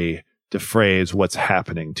way to phrase what's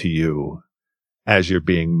happening to you as you're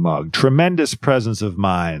being mugged. Tremendous presence of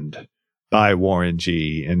mind by Warren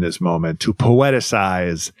G in this moment to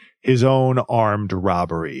poeticize his own armed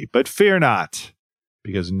robbery. But fear not,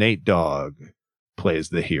 because Nate Dogg plays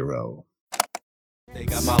the hero. They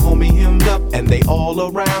got my homie hemmed up and they all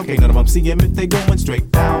around. Can't none of them see him if they going straight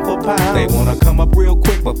pound for pound. They wanna come up real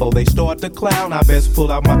quick before they start to clown. I best pull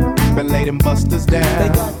out my and lay them busters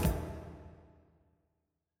down.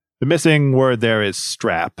 The missing word there is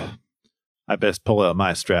strap. I best pull out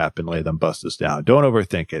my strap and lay them busters down. Don't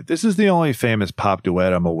overthink it. This is the only famous pop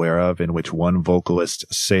duet I'm aware of in which one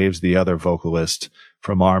vocalist saves the other vocalist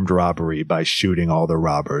from armed robbery by shooting all the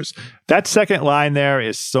robbers. That second line there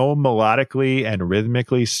is so melodically and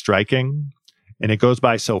rhythmically striking, and it goes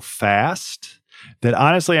by so fast that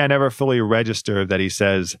honestly I never fully registered that he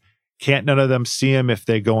says, can't none of them see him if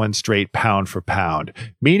they going straight pound for pound,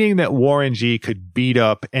 meaning that Warren G could beat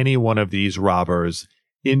up any one of these robbers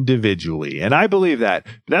individually. And I believe that.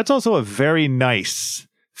 But that's also a very nice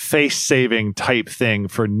face-saving type thing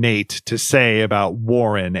for Nate to say about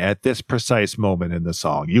Warren at this precise moment in the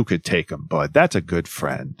song. You could take him, bud. That's a good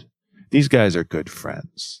friend. These guys are good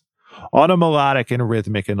friends. On a melodic and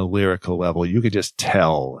rhythmic and a lyrical level, you could just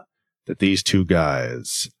tell that these two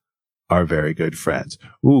guys are very good friends.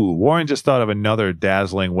 Ooh, Warren just thought of another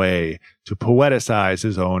dazzling way to poeticize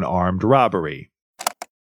his own armed robbery.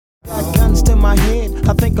 Got guns to my head,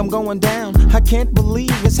 I think I'm going down. I can't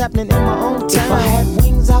believe it's happening in my own town. If I had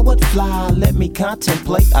wings, I would fly. Let me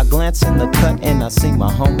contemplate. I glance in the cut and I see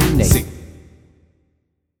my homie Nate.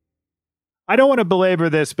 I don't want to belabor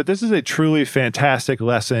this, but this is a truly fantastic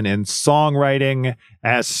lesson in songwriting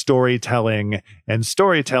as storytelling and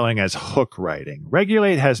storytelling as hook writing.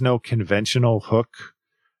 Regulate has no conventional hook,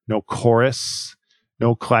 no chorus,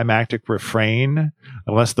 no climactic refrain,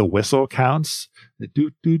 unless the whistle counts.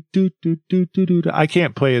 I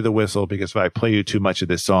can't play you the whistle because if I play you too much of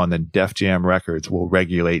this song, then Def Jam Records will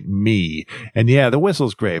regulate me. And yeah, the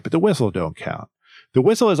whistle's great, but the whistle don't count. The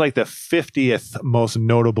whistle is like the 50th most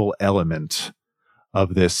notable element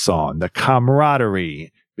of this song. The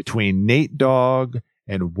camaraderie between Nate Dogg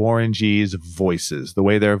and Warren G's voices. The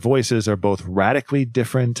way their voices are both radically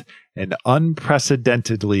different and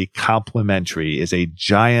unprecedentedly complementary is a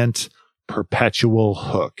giant perpetual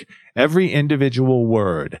hook. Every individual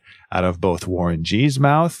word out of both Warren G's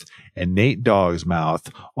mouth and Nate Dogg's mouth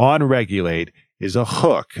on Regulate is a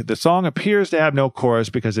hook. The song appears to have no chorus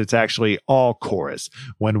because it's actually all chorus.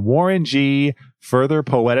 When Warren G further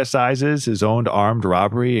poeticizes his own armed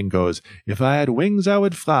robbery and goes, "If I had wings, I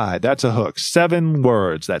would fly," that's a hook. 7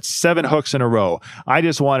 words. That's 7 hooks in a row. I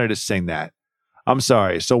just wanted to sing that. I'm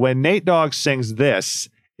sorry. So when Nate Dogg sings this,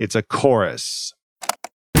 it's a chorus.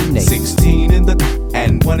 16 in the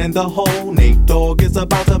and 1 in the hole. Nate Dogg is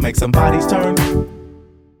about to make somebody's turn.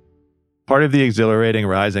 Part of the exhilarating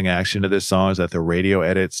rising action of this song is that the radio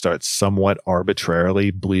edit starts somewhat arbitrarily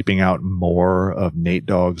bleeping out more of Nate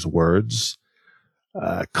Dogg's words.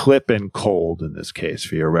 Clip and cold in this case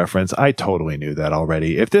for your reference. I totally knew that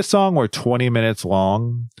already. If this song were 20 minutes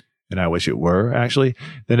long, and I wish it were actually,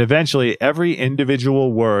 then eventually every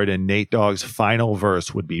individual word in Nate Dogg's final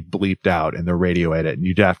verse would be bleeped out in the radio edit. And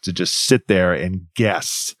you'd have to just sit there and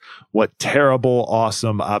guess what terrible,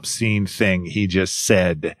 awesome, obscene thing he just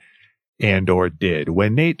said and or did.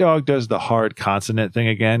 When Nate Dogg does the hard consonant thing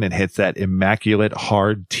again and hits that immaculate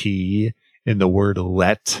hard T in the word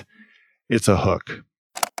let, it's a hook.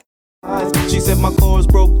 She said my chords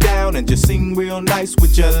broke down and just sing real nice.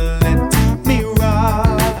 Would you let me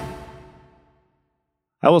ride?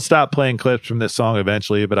 I will stop playing clips from this song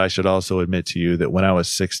eventually, but I should also admit to you that when I was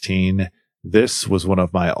 16, this was one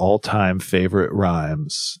of my all-time favorite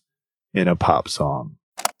rhymes in a pop song.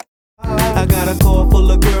 I got a car full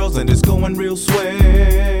of girls and it's going real swell.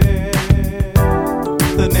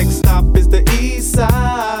 The next stop is the East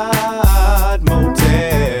Side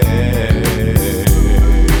Motel.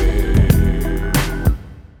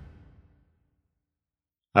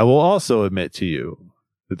 I will also admit to you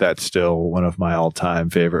that that's still one of my all-time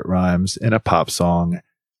favorite rhymes in a pop song.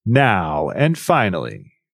 Now, and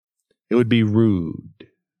finally, it would be rude.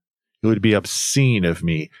 It would be obscene of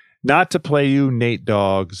me not to play you Nate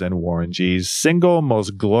Dogg's and Warren G's single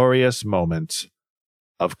most glorious moment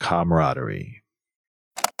of camaraderie.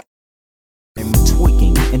 I'm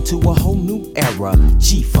tweaking into a whole new era.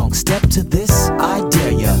 G-Funk, step to this, I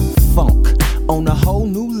dare ya. Funk on a whole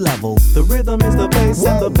new level. The rhythm is the bass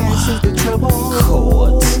and the bass is the treble.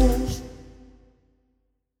 Chords.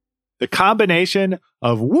 The combination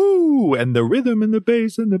of woo and the rhythm and the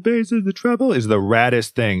bass is the treble is the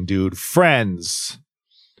raddest thing, dude. Friends.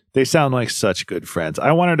 They sound like such good friends.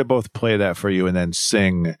 I wanted to both play that for you and then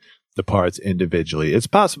sing the parts individually. It's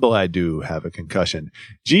possible I do have a concussion.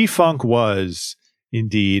 G-Funk was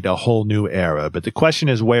indeed a whole new era, but the question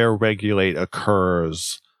is where Regulate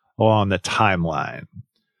occurs along the timeline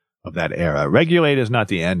of that era. Regulate is not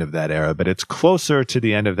the end of that era, but it's closer to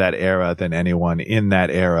the end of that era than anyone in that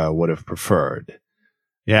era would have preferred.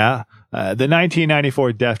 Yeah? The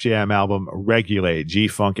 1994 Def Jam album Regulate,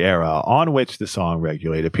 G-Funk Era, on which the song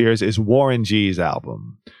Regulate appears, is Warren G's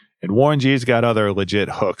album. And Warren G's got other legit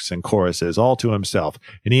hooks and choruses all to himself,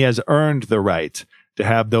 and he has earned the right to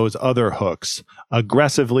have those other hooks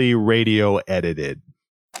aggressively radio edited.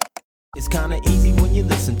 It's kinda easy when you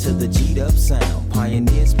listen to the G'd up sound.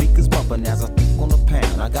 Pioneer speakers bumping as I think on the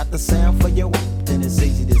pound. I got the sound for your then it's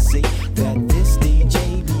easy to see that this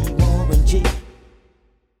DJ be Warren G.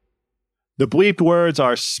 The bleeped words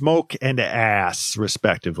are smoke and ass,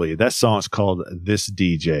 respectively. That song's called This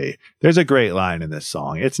DJ. There's a great line in this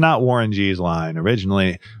song. It's not Warren G's line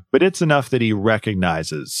originally, but it's enough that he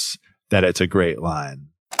recognizes that it's a great line.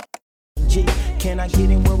 G, can I get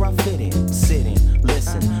in where I fit in? Sit in,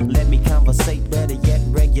 listen, let me conversate, better yet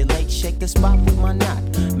regulate, shake the spot with my knot,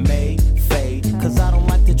 may fade, cause I don't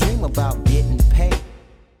like to dream about getting paid.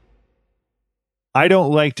 I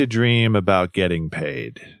don't like to dream about getting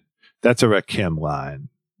paid. That's a Rakim line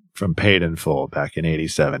from Paid in Full back in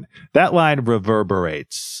 87. That line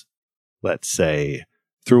reverberates, let's say,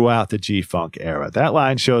 throughout the G-Funk era. That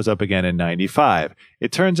line shows up again in 95.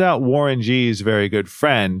 It turns out Warren G's very good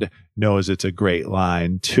friend knows it's a great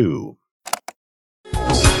line, too.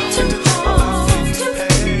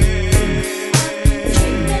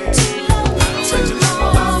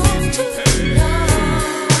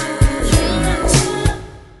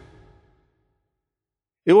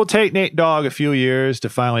 It will take Nate Dogg a few years to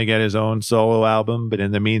finally get his own solo album, but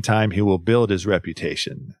in the meantime, he will build his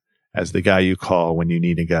reputation as the guy you call when you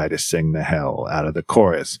need a guy to sing the hell out of the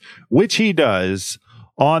chorus, which he does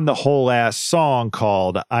on the whole ass song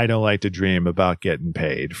called I Don't Like to Dream About Getting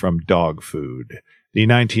Paid from Dog Food, the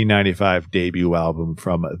 1995 debut album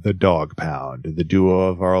from the Dogg Pound, the duo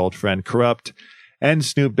of our old friend Corrupt and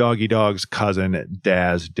Snoop Doggy Dogg's cousin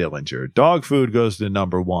Daz Dillinger. Dog Food goes to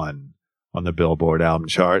 #1 on the Billboard album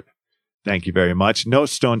chart. Thank you very much. No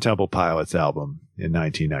Stone Temple Pilots album in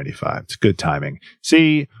 1995. It's good timing.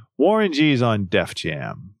 See, Warren G's on Def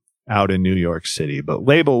Jam out in New York City, but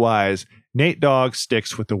label-wise, Nate Dogg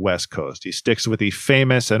sticks with the West Coast. He sticks with the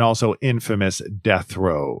famous and also infamous Death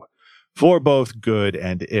Row, for both good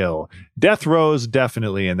and ill. Death Row's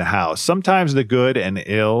definitely in the house. Sometimes the good and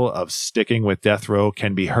ill of sticking with Death Row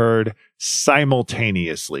can be heard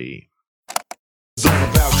simultaneously. It's all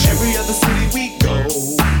about you. Every other city we go,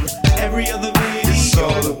 every other video. It's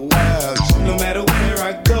all about you. No matter where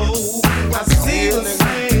I go, I see the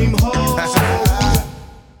same hole.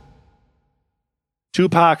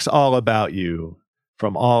 Tupac's All About You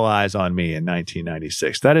from All Eyes on Me in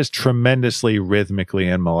 1996. That is tremendously rhythmically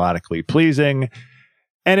and melodically pleasing,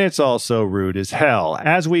 and it's also rude as hell.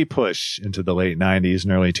 As we push into the late 90s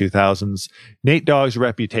and early 2000s, Nate Dogg's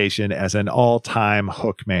reputation as an all-time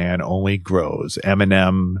hook man only grows.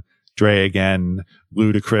 Eminem, Dre again,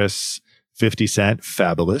 Ludacris, 50 Cent,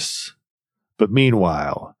 fabulous. But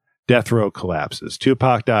meanwhile, Death Row collapses.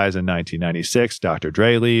 Tupac dies in 1996. Dr.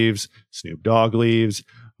 Dre leaves. Snoop Dogg leaves.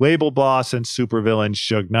 Label boss and supervillain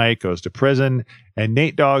Suge Knight goes to prison. And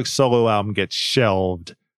Nate Dogg's solo album gets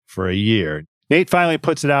shelved for a year. Nate finally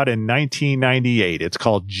puts it out in 1998. It's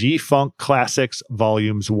called G-Funk Classics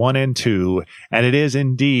Volumes 1 and 2. And it is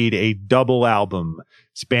indeed a double album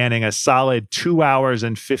spanning a solid 2 hours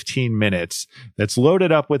and 15 minutes that's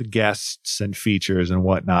loaded up with guests and features and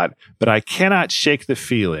whatnot. But I cannot shake the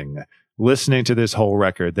feeling, listening to this whole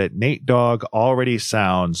record, that Nate Dogg already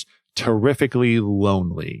sounds terrifically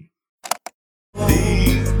lonely.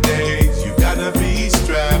 These days you gotta be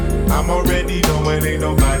strapped. I'm already knowing ain't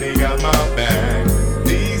nobody got my back.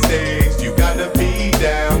 These days you gotta be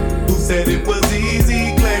down. Who said it was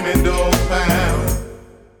easy claiming don't pound?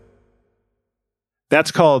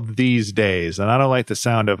 That's called These Days, and I don't like the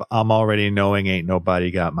sound of I'm already knowing ain't nobody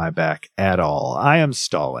got my back at all. I am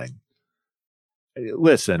stalling.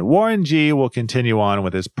 Listen, Warren G will continue on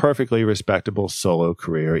with his perfectly respectable solo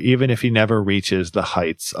career, even if he never reaches the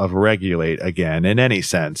heights of Regulate again in any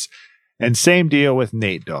sense. And same deal with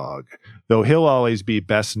Nate Dogg, though he'll always be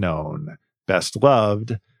best known, best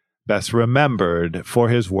loved, best remembered for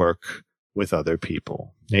his work with other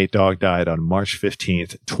people. Nate Dogg died on March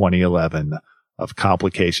 15th, 2011, of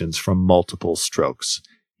complications from multiple strokes.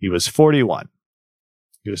 He was 41.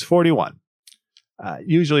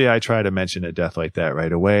 Usually I try to mention a death like that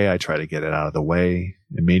right away. I try to get it out of the way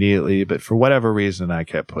immediately, but for whatever reason, I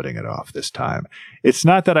kept putting it off this time. It's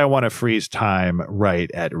not that I want to freeze time right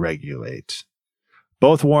at Regulate.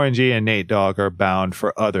 Both Warren G and Nate Dogg are bound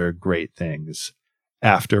for other great things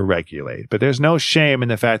after Regulate, but there's no shame in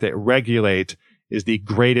the fact that Regulate is the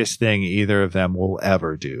greatest thing either of them will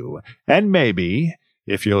ever do. And maybe,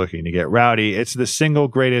 if you're looking to get rowdy, it's the single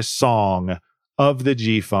greatest song of the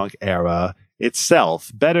G-Funk era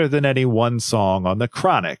itself, better than any one song on The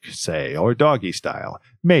Chronic, say, or Doggy Style.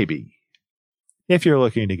 Maybe, if you're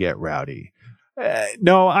looking to get rowdy.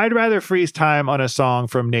 No, I'd rather freeze time on a song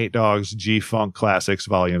from Nate Dogg's G-Funk Classics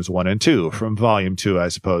Volumes 1 and 2, from Volume 2, I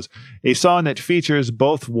suppose, a song that features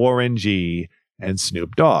both Warren G and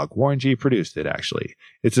Snoop Dogg. Warren G produced it, actually.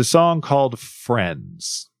 It's a song called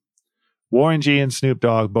Friends. Warren G and Snoop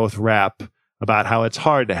Dogg both rap about how it's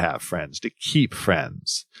hard to have friends, to keep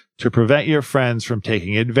friends, to prevent your friends from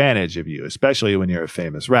taking advantage of you, especially when you're a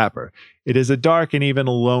famous rapper. It is a dark and even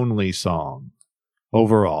lonely song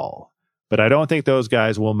overall, but I don't think those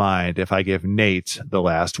guys will mind if I give Nate the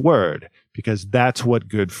last word, because that's what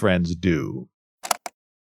good friends do.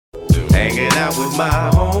 Hanging out with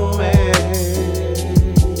my homies.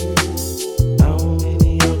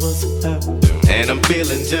 And I'm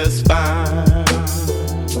feeling just fine.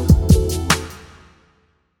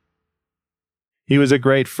 He was a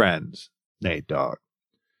great friend, Nate Dogg.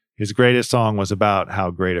 His greatest song was about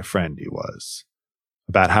how great a friend he was,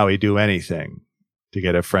 about how he'd do anything to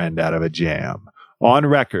get a friend out of a jam. On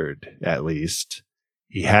record, at least,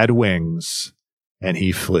 he had wings and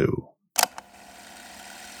he flew.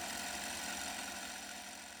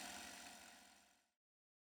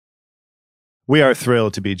 We are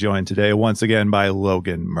thrilled to be joined today once again by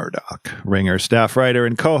Logan Murdoch, Ringer staff writer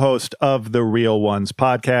and co-host of the Real Ones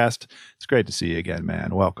podcast. It's great to see you again,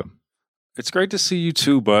 man. Welcome. It's great to see you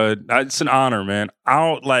too, bud. It's an honor, man.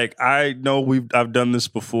 I know I've done this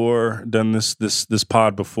before, done this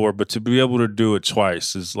pod before, but to be able to do it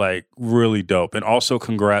twice is like really dope. And also,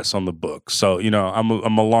 congrats on the book. So I'm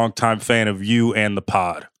a longtime fan of you and the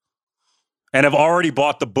pod, and I've already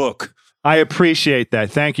bought the book. I appreciate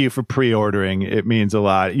that. Thank you for pre-ordering. It means a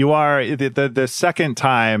lot. You are the second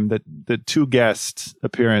time that the 2 guest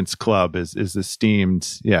appearance club is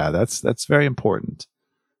esteemed. Yeah, that's very important.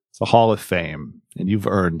 It's a Hall of Fame, and you've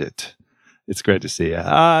earned it. It's great to see you.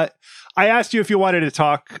 I asked you if you wanted to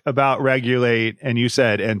talk about Regulate, and you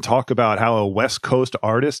said, and talk about how a West Coast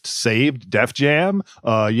artist saved Def Jam.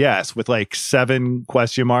 Yes, with like 7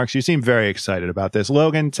 question marks. You seem very excited about this.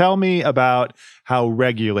 Logan, tell me about how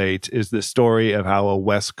Regulate is the story of how a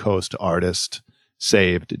West Coast artist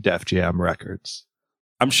saved Def Jam Records.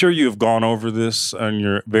 I'm sure you have gone over this on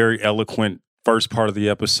your very eloquent first part of the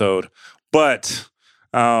episode, but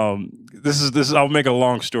this is I'll make a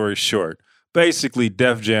long story short. Basically,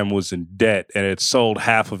 Def Jam was in debt, and it sold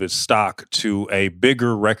half of its stock to a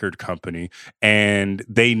bigger record company, and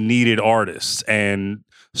they needed artists. And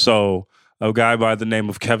so a guy by the name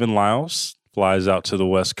of Kevin Liles flies out to the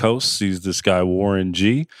West Coast, sees this guy, Warren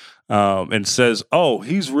G., and says, oh,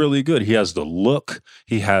 he's really good. He has the look,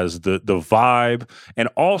 he has the vibe, and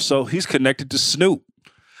also he's connected to Snoop.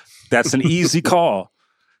 That's an easy call.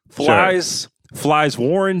 Flies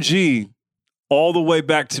Warren G. all the way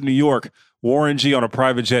back to New York. Warren G on a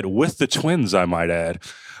private jet with the twins, I might add.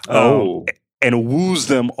 And woos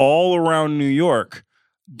them all around New York.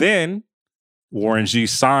 Then Warren G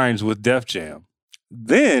signs with Def Jam.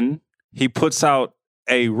 Then he puts out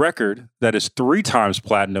a record that is 3 times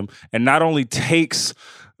platinum and not only takes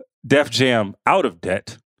Def Jam out of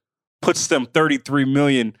debt, puts them $33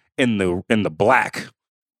 million in the black.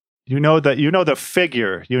 You know the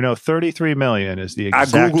figure. 33 million is the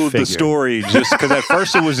exact I Googled figure. The story just because at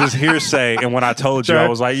first it was just hearsay. And when I told you, I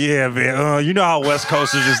was like, yeah, man, you know how West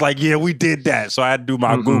Coast is just like, yeah, we did that. So I had to do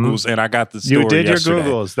my Googles and I got the story. You did yesterday.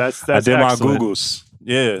 your Googles. That's I did excellent. my Googles.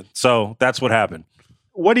 Yeah. So that's what happened.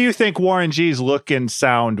 What do you think Warren G's look and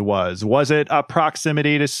sound was? Was it a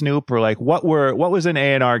proximity to Snoop, or like what was an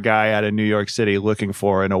A&R guy out of New York City looking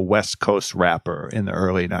for in a West Coast rapper in the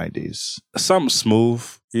early 90s? Something smooth.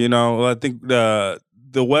 I think the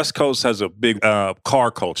West Coast has a big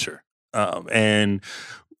car culture. And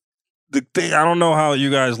the thing, I don't know how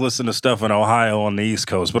you guys listen to stuff in Ohio on the East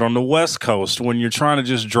Coast, but on the West Coast, when you're trying to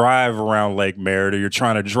just drive around Lake Merritt, or you're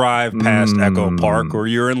trying to drive past Echo Park, or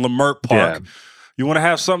you're in Leimert Park, you want to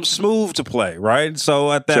have something smooth to play, right?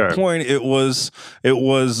 So at that point, it was you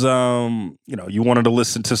wanted to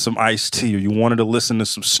listen to some Ice-T, or you wanted to listen to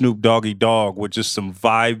some Snoop Dogg with just some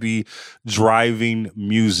vibey driving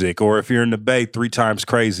music. Or if you're in the Bay, 3 Times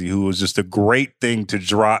Crazy, who was just a great thing to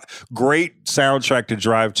drive, great soundtrack to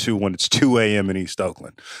drive to when it's 2 a.m. in East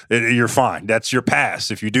Oakland. You're fine. That's your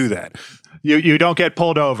pass if you do that. You don't get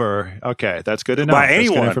pulled over. Okay, that's good enough. By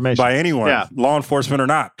anyone, Yeah. Law enforcement or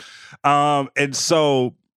not. And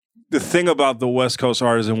so the thing about the West Coast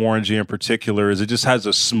artists and Warren G in particular is it just has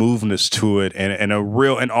a smoothness to it and a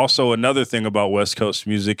real, and also another thing about West Coast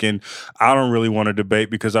music, and I don't really want to debate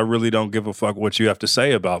because I really don't give a fuck what you have to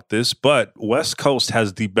say about this, but West Coast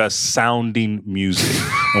has the best sounding music.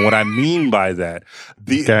 And what I mean by that,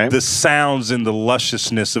 the sounds and the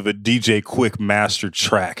lusciousness of a DJ Quick master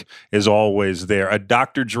track is always there. A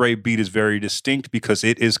Dr. Dre beat is very distinct because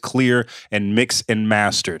it is clear and mixed and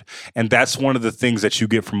mastered. And that's one of the things that you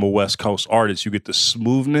get from a West Coast artist. You get the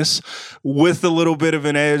smoothness with a little bit of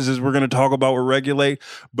an edge, as we're going to talk about with Regulate,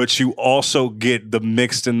 but you also get the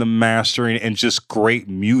mixed and the mastering and just great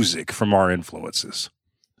music from our influences.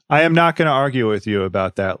 I am not going to argue with you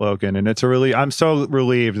about that, Logan, and I'm so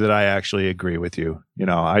relieved that I actually agree with you.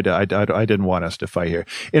 I didn't want us to fight here.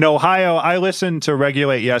 In Ohio, I listened to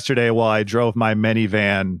Regulate yesterday while I drove my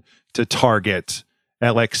minivan to Target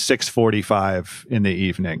at like 6:45 in the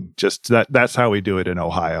evening. Just that's how we do it in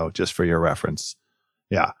Ohio, just for your reference.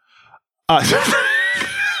 Yeah.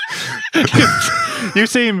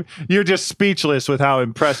 You're just speechless with how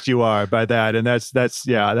impressed you are by that, and that's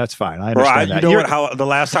fine. I understand Right, that. you know what? How the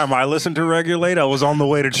last time I listened to Regulate, I was on the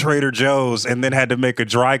way to Trader Joe's and then had to make a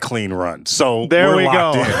dry clean run. So there we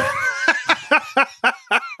locked go.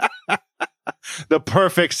 The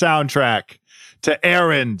perfect soundtrack to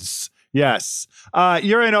errands. Yes.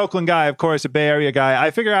 You're an Oakland guy, of course, a Bay Area guy.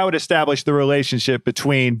 I figure I would establish the relationship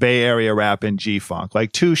between Bay Area rap and G-Funk.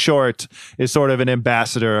 Like Too Short is sort of an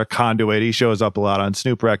ambassador, a conduit. He shows up a lot on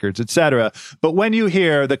Snoop Records, etc. But when you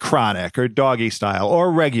hear The Chronic or Doggy Style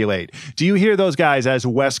or Regulate, do you hear those guys as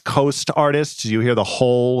West Coast artists? Do you hear the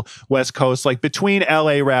whole West Coast? Like between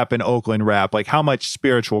LA rap and Oakland rap, like how much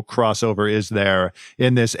spiritual crossover is there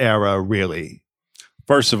in this era, really?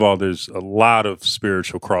 First of all, there's a lot of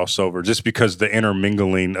spiritual crossover just because the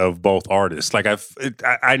intermingling of both artists. Like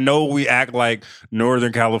I know we act like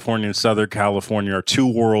Northern California and Southern California are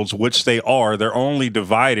two worlds, which they are. They're only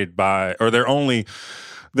divided by, or there's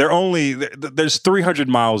 300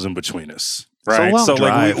 miles in between us. Right, so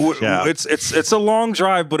like it's a long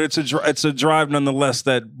drive, but it's a drive nonetheless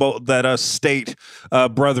that us state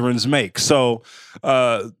brethrens make. So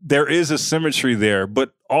there is a symmetry there,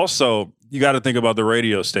 but also you got to think about the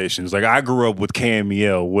radio stations. Like I grew up with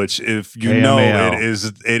KMEL, which if you know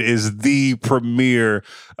it is the premier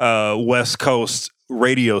West Coast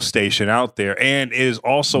radio station out there, and is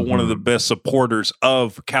also one of the best supporters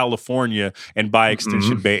of California and by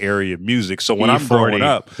extension Bay Area music. So when I'm growing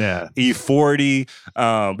up, E40,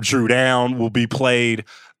 Drew Down will be played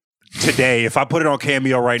today. If I put it on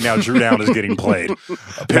Cameo right now, Drew Down is getting played.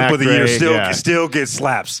 Pimp of the Year still gets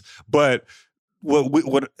slaps. But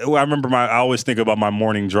what I remember, I always think about my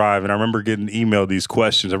morning drive, and I remember getting emailed these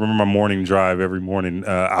questions. I remember my morning drive every morning.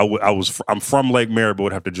 I'm from Lake Mary, but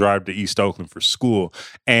would have to drive to East Oakland for school,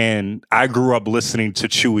 and I grew up listening to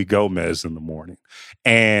Chewy Gomez in the morning,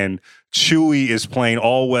 and Chewy is playing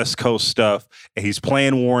all West Coast stuff, and he's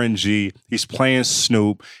playing Warren G, he's playing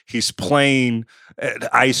Snoop, he's playing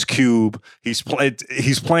Ice Cube, he's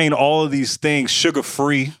playing all of these things. Sugar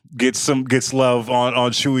Free gets love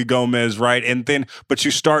on Chewy Gomez, right? And then, but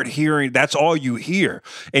you start hearing, that's all you hear.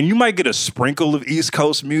 And you might get a sprinkle of East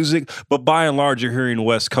Coast music, but by and large, you're hearing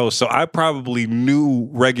West Coast. So I probably knew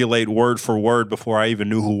Regulate word for word before I even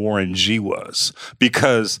knew who Warren G was,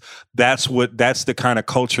 because that's the kind of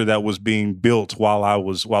culture that was being built while I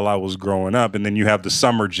was growing up. And then you have the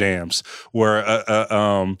summer jams where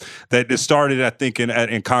that it started, I think,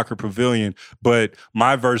 in Concord Pavilion, but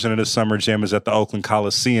my version of the summer jam is at the Oakland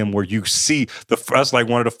Coliseum, where you see that's like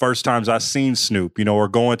one of the first times I seen Snoop, or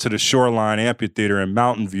going to the Shoreline Amphitheater in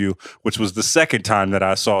Mountain View, which was the second time that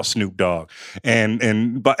I saw Snoop Dogg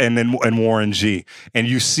and Warren G. And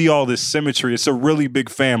you see all this symmetry. It's a really big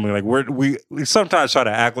family. Like we sometimes try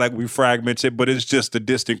to act like we fragmented, but it's just a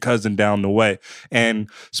distant cousin down the way. And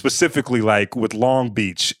specifically, like with Long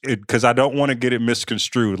Beach, because I don't want to get it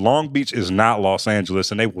misconstrued. Long Beach is not Los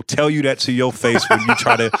Angeles, and they will tell you that to your face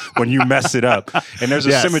when you mess it up. And there's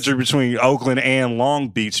a symmetry between Oakland and Long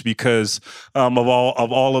Beach because of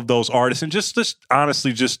all of those artists, and just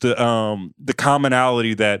honestly, just the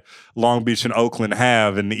commonality that Long Beach and Oakland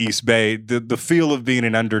have in the East Bay, the feel of being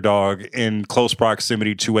an underdog in close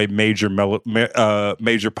proximity to a major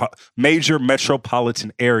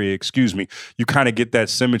metropolitan area. Excuse me. You kind of get that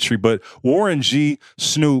symmetry, but Warren G,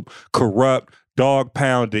 Snoop, Corrupt, Dog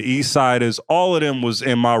Pound, the East Siders, all of them was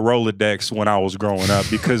in my Rolodex when I was growing up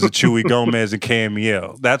because of Chewy Gomez and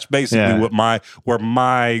KMEL. That's basically where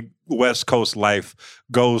my West Coast life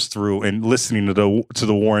goes through, and listening to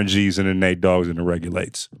the Warren G's and the Nate Doggs and the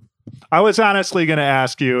Regulates. I was honestly going to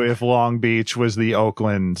ask you if Long Beach was the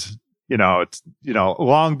Oakland.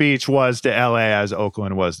 Long Beach was to LA as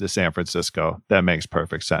Oakland was to San Francisco. That makes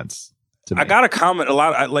perfect sense to me. I got to comment a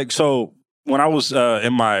lot. So when I was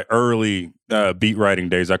in my early beat writing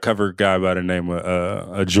days, I covered a guy by the name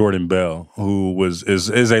of Jordan Bell, who is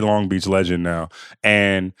a Long Beach legend now,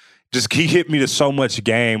 and he hit me to so much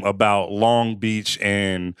game about Long Beach,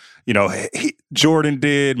 and Jordan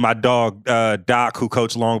did, my dog Doc, who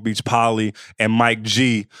coached Long Beach Poly, and Mike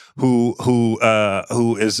G, who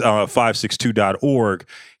is 562.org.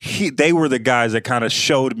 They were the guys that kind of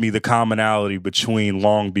showed me the commonality between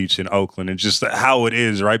Long Beach and Oakland, and just how it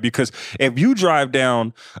is, right? Because if you drive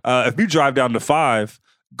down to 5,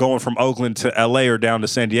 going from Oakland to LA or down to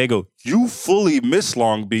San Diego, you fully miss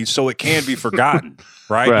Long Beach, so it can be forgotten,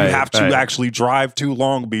 right? You have to actually drive to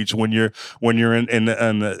Long Beach when you're in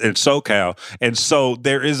SoCal, and so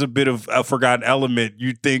there is a bit of a forgotten element.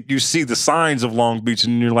 You see the signs of Long Beach,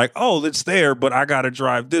 and you're like, oh, it's there, but I got to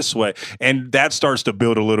drive this way, and that starts to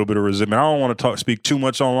build a little bit of resentment. I don't want to speak too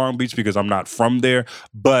much on Long Beach because I'm not from there,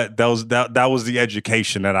 but that was the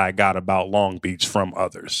education that I got about Long Beach from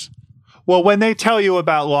others. Well, when they tell you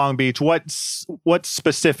about Long Beach, what's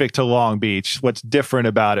specific to Long Beach? What's different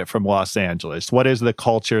about it from Los Angeles? What is the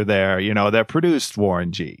culture there, that produced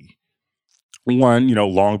Warren G? One,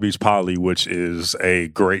 Long Beach Poly, which is a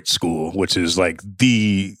great school, which is like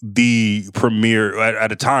the premier,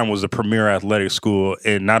 at a time was the premier athletic school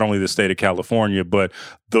in not only the state of California, but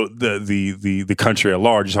the country at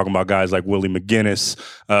large. You're talking about guys like Willie McGinnis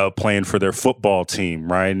playing for their football team,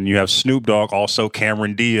 right? And you have Snoop Dogg, also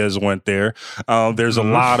Cameron Diaz went there. There's a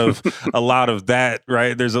lot of that,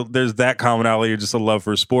 right? There's that commonality, just a love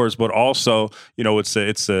for sports, but also,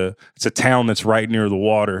 it's a town that's right near the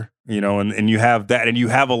water. And you have that, and you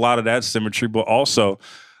have a lot of that symmetry, but also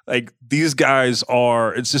like these guys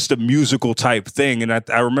it's just a musical type thing. And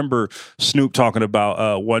I remember Snoop talking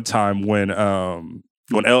about one time when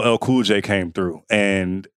LL Cool J came through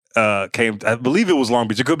and I believe it was Long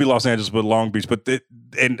Beach. It could be Los Angeles, but Long Beach.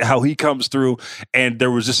 And how he comes through, and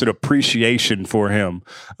there was just an appreciation for him.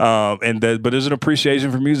 But there's an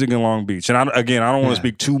appreciation for music in Long Beach. And I don't want to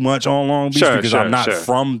speak too much on Long Beach because I'm not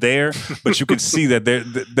from there. But you can see that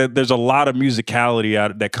there's a lot of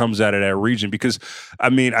musicality that comes out of that region. Because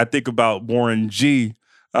I think about Warren G.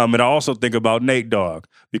 And I also think about Nate Dogg,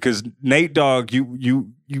 because Nate Dogg,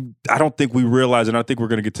 I don't think we realize, and I think we're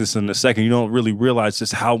going to get to this in a second, you don't really realize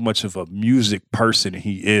just how much of a music person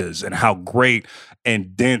he is and how great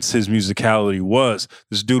and dense his musicality was.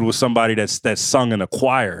 This dude was somebody that sung in a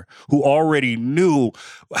choir, who already knew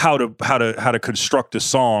how to construct a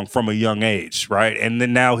song from a young age, right? And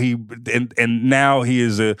then now he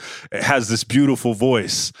has this beautiful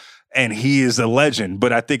voice. And he is a legend,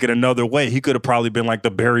 but I think in another way, he could have probably been like the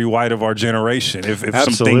Barry White of our generation if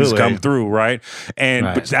some things come through, right?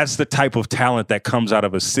 But that's the type of talent that comes out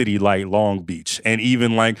of a city like Long Beach. And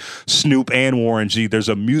even like Snoop and Warren G, there's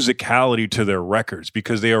a musicality to their records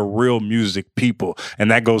because they are real music people. And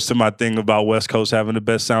that goes to my thing about West Coast having the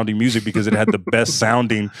best sounding music because it had the best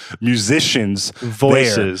sounding musicians,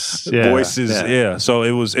 voices. Yeah. So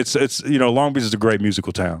it's Long Beach is a great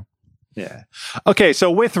musical town. Yeah. Okay,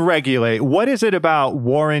 so with Regulate, what is it about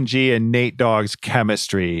Warren G and Nate Dogg's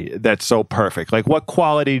chemistry that's so perfect? Like, what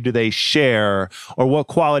quality do they share, or what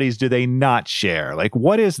qualities do they not share? Like,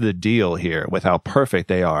 what is the deal here with how perfect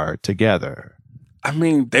they are together?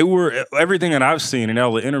 They were, everything that I've seen in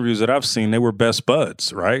all the interviews that I've seen, they were best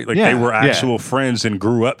buds, right? Like, they were actual friends and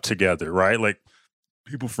grew up together, right? Like,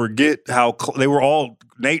 people forget how they were all,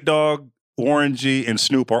 Nate Dogg, Warren G, and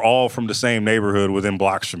Snoop are all from the same neighborhood within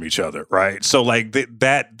blocks from each other, right? So like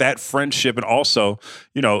that friendship, and also,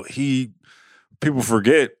 people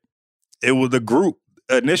forget it was the group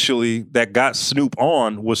initially that got Snoop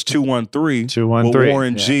on was 213 with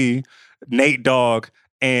Warren G, Nate Dogg,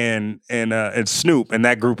 and Snoop, and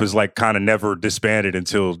that group is like kind of never disbanded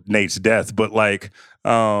until Nate's death. But like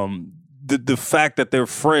the fact that they're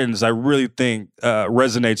friends, I really think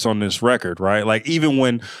resonates on this record, right? Like even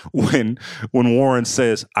when Warren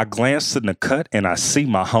says, "I glanced in the cut and I see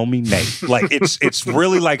my homie Nate," like it's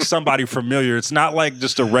really like somebody familiar. It's not like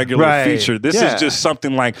just a regular feature. This is just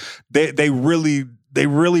something like they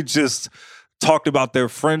really just talked about their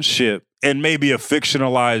friendship in maybe a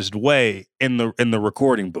fictionalized way in the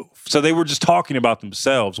recording booth. So they were just talking about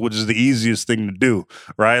themselves, which is the easiest thing to do,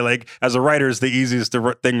 right? Like as a writer, it's the easiest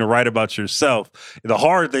thing to write about yourself. The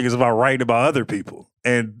hard thing is about writing about other people.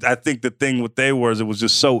 And I think the thing with it was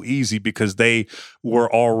just so easy because they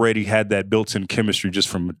already had that built-in chemistry just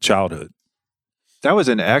from childhood. That was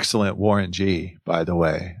an excellent Warren G, by the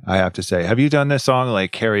way, I have to say. Have you done this song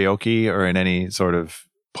like karaoke or in any sort of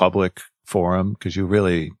public forum? Because you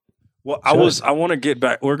really... Well, I want to get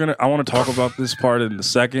back. I want to talk about this part in a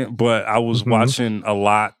second, but I was watching a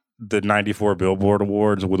lot the 94 Billboard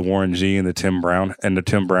Awards with Warren G and the Tim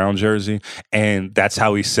Brown jersey. And that's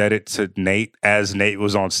how he said it to Nate as Nate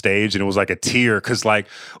was on stage. And it was like a tear. Cause like,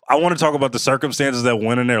 I want to talk about the circumstances that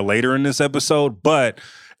went in there later in this episode, but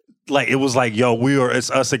like, it was like, yo,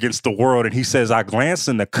 it's us against the world. And he says, "I glanced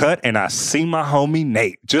in the cut and I see my homie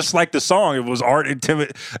Nate." Just like the song, it was art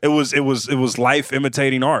it was life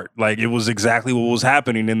imitating art. Like it was exactly what was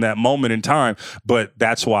happening in that moment in time. But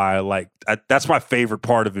that's why that's my favorite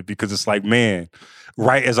part of it, because it's like, man,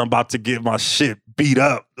 right as I'm about to get my shit beat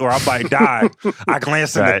up or I might die, I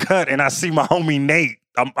glance in the cut and I see my homie Nate.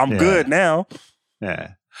 I'm good now.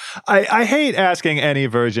 Yeah. I hate asking any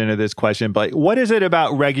version of this question, but what is it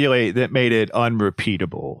about Regulate that made it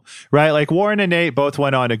unrepeatable, right? Like Warren and Nate both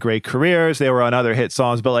went on to great careers. They were on other hit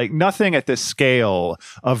songs, but like nothing at the scale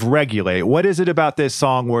of Regulate. What is it about this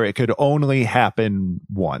song where it could only happen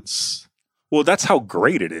once? Well, that's how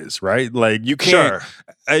great it is, right? Like you can't,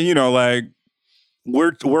 you know, like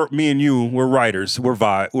we're me and you, we're writers, we're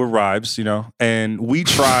vibes, you know, and we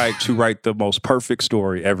try to write the most perfect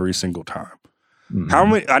story every single time. How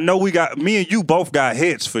many? I know me and you both got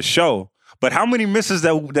hits for sure, but how many misses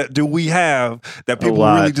that do we have that people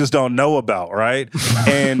really just don't know about, right?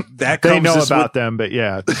 And that they know about them, but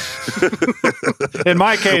yeah. In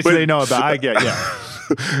my case, they know about. I get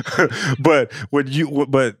but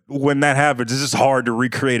when that happens, it's just hard to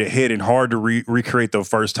recreate a hit and hard to recreate the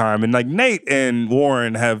first time. And like Nate and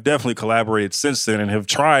Warren have definitely collaborated since then and have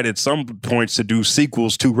tried at some points to do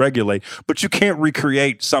sequels to Regulate, but you can't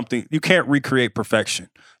recreate something. You can't recreate perfection.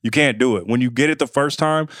 You can't do it. When you get it the first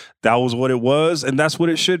time, that was what it was, and that's what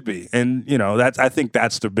it should be. And, you know, I think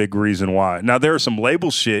that's the big reason why. Now, there are some label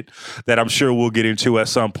shit that I'm sure we'll get into at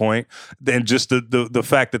some point, and just the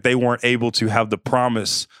fact that they weren't able to have the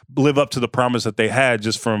promise, live up to the promise that they had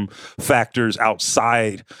just from factors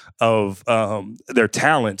outside of their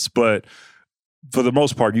talents. But for the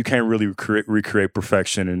most part, you can't really recreate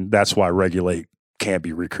perfection, and that's why Regulate can't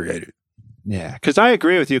be recreated. Yeah, because I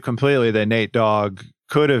agree with you completely that Nate Dogg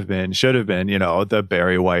could have been, should have been, you know, the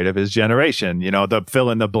Barry White of his generation, you know, the fill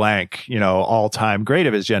in the blank, you know, all-time great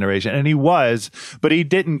of his generation. And he was, but he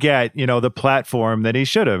didn't get, you know, the platform that he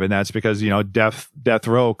should have. And that's because, you know, Death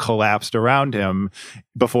Row collapsed around him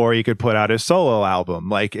before he could put out his solo album.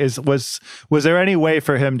 Like, was there any way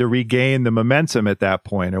for him to regain the momentum at that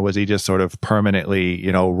point? Or was he just sort of permanently,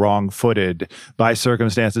 you know, wrong-footed by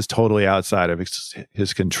circumstances totally outside of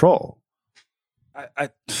his control?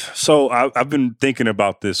 So I've been thinking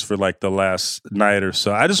about this for like the last night or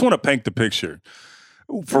so. I just want to paint the picture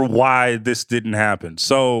for why this didn't happen.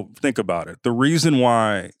 So think about it. The reason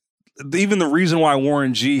why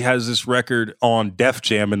Warren G has this record on Def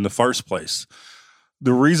Jam in the first place.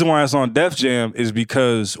 The reason why it's on Def Jam is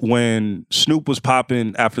because when Snoop was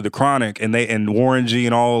popping after the Chronic and Warren G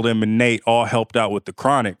and all of them and Nate all helped out with the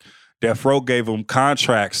Chronic, Death Row gave them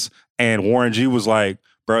contracts and Warren G was like,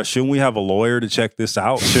 bro, shouldn't we have a lawyer to check this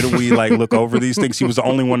out? Shouldn't we like look over these things? He was the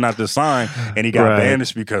only one not to sign, and he got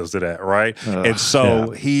banished because of that, right? And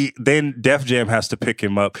so then Def Jam has to pick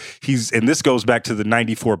him up. And this goes back to the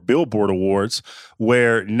 '94 Billboard Awards,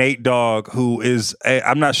 where Nate Dogg, who is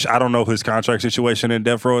I don't know his contract situation in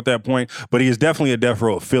Death Row at that point, but he is definitely a Death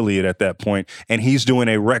Row affiliate at that point, and he's doing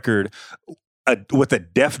a record with a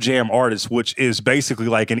Def Jam artist, which is basically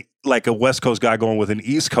like a West Coast guy going with an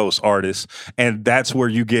East Coast artist. And that's where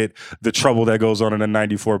you get the trouble that goes on in the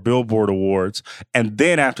 '94 Billboard Awards. And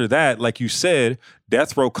then after that, like you said,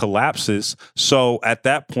 Death Row collapses. So at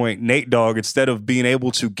that point, Nate Dogg, instead of being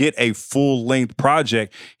able to get a full-length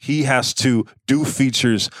project, he has to do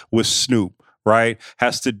features with Snoop. Right,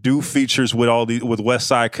 has to do features with West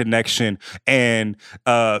Side Connection and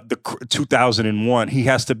the 2001. He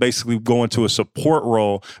has to basically go into a support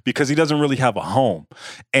role because he doesn't really have a home.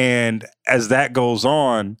 And as that goes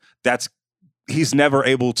on, he's never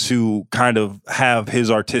able to kind of have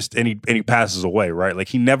his and he passes away, right? Like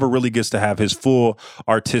he never really gets to have his full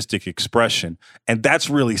artistic expression. And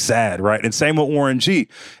that's really sad, right? And same with Warren G.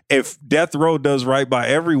 If Death Row does right by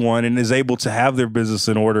everyone and is able to have their business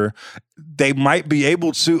in order, they might be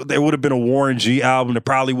able to. There would have been a Warren G album. There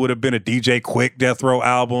probably would have been a DJ Quick Death Row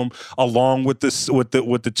album, along with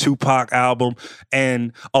the Tupac album,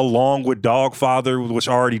 and along with Dogfather, which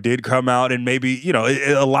already did come out. And maybe, you know,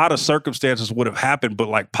 a lot of circumstances would have happened, but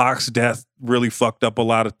like Pac's death really fucked up a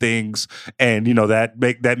lot of things, and you know that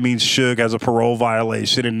means Suge has a parole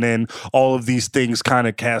violation, and then all of these things kind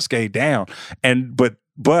of cascade down. And but.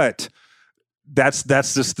 That's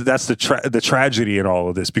the tragedy in all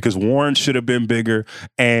of this, because Warren should have been bigger,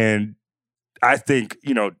 and I think,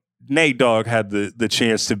 you know, Nate Dogg had the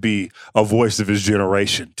chance to be a voice of his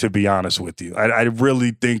generation, to be honest with you. I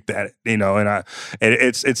really think that, you know, and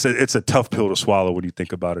it's a tough pill to swallow when you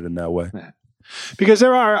think about it in that way. Because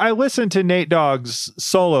I listened to Nate Dogg's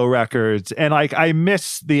solo records and like I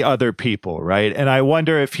miss the other people, right? And I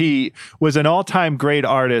wonder if he was an all-time great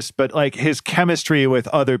artist, but like his chemistry with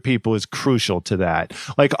other people is crucial to that.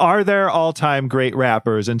 Like, are there all-time great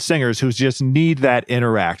rappers and singers who just need that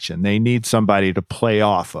interaction? They need somebody to play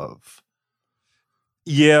off of.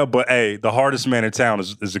 Yeah, but hey, The Hardest Man in Town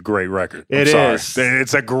is a great record. It is.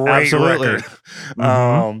 It's a great record.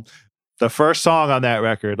 The first song on that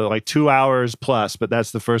record, like 2 hours plus, but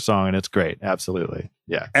that's the first song and it's great. Absolutely.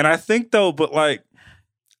 Yeah. And I think though, but like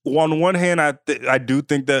on one hand, I do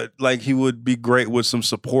think that like he would be great with some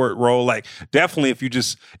support role. Like definitely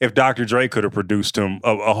if Dr. Dre could have produced him,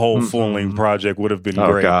 a whole full length project would have been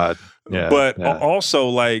great. Oh God. Yeah. But also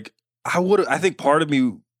like I think part of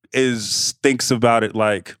me thinks about it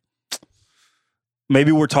like,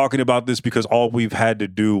 maybe we're talking about this because all we've had to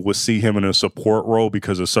do was see him in a support role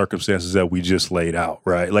because of circumstances that we just laid out,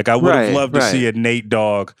 right? Like I would have loved to see a Nate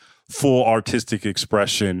Dogg full artistic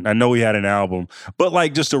expression. I know he had an album, but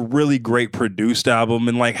like just a really great produced album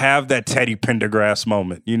and like have that Teddy Pendergrass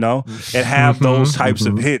moment, you know, and have those types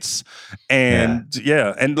of hits. And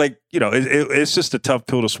and like, you know, it's just a tough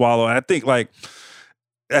pill to swallow. And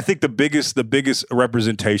I think the biggest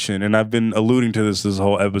representation, and I've been alluding to this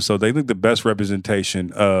whole episode, I think the best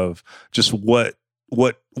representation of just what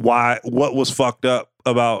was fucked up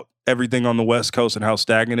about everything on the West Coast and how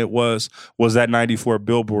stagnant it was that 94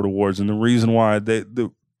 Billboard Awards. And the reason why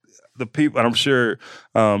the people, and I'm sure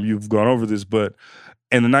you've gone over this, but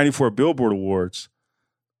in the 94 Billboard Awards,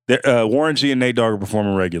 Warren G and Nate Dogg are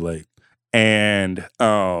performing Regulate, and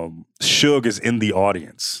Suge is in the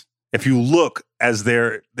audience. If you look as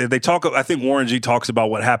they talk, I think Warren G talks about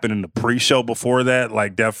what happened in the pre-show before that.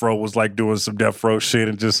 Like Death Row was like doing some Death Row shit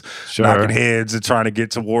and just knocking heads and trying to get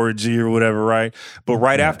to Warren G or whatever, right? But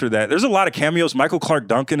after that, there's a lot of cameos. Michael Clark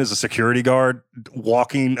Duncan is a security guard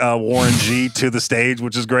walking Warren G to the stage,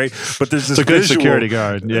 which is great. But there's this good security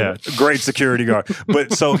guard, great security guard.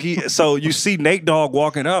 But so you see Nate Dogg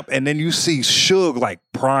walking up, and then you see Suge, like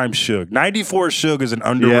prime Suge. 94 Suge is an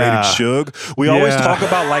underrated Suge. We always talk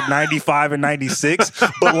about like 95 and 96.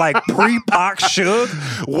 But like pre-Pac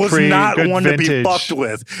Suge was not one to be fucked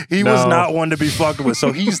with. He was not one to be fucked with.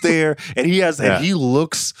 So he's there, and and he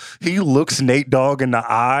looks Nate Dogg in the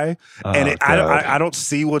eye, and I don't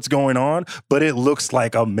see what's going on, but it looks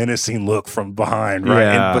like a menacing look from behind,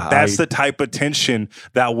 right? Yeah, but that's the type of tension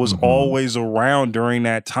that was always around during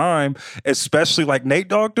that time, especially like Nate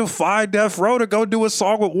Dogg defied Death Row to go do a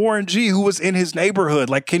song with Warren G, who was in his neighborhood.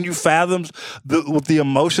 Like, can you fathom what the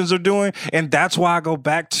emotions are doing? And that's why I go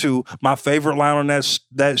back to my favorite line on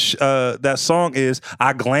that song is,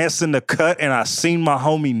 I glanced in the cut and I seen my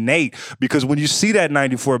homie Nate. Because when you see that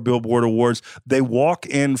 94 Billboard Awards, they walk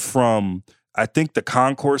in from, I think, the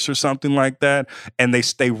concourse or something like that, and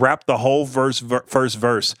they rap the whole first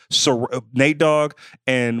verse. So Nate Dogg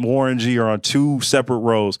and Warren G are on two separate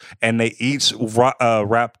rows, and they each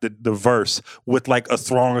rap the verse with like a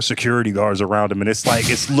throng of security guards around them, and it's like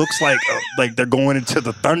it looks like they're going into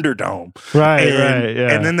the Thunderdome, right?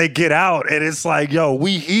 And then they get out, and it's like, yo,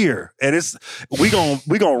 we here, and we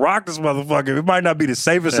gonna rock this motherfucker. It might not be the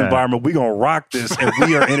safest environment, we gonna rock this, and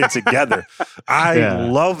we are in it together. I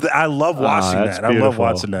love that. I love watching that. I love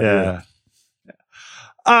watching that. Yeah.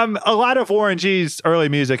 A lot of Warren G's early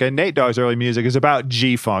music and Nate Dogg's early music is about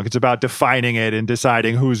G-Funk. It's about defining it and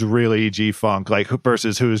deciding who's really G-Funk, like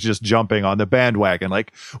versus who's just jumping on the bandwagon.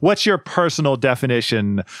 Like, what's your personal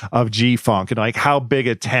definition of G-Funk, and like how big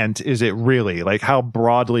a tent is it really? Like, how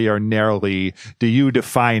broadly or narrowly do you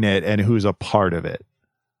define it, and who's a part of it?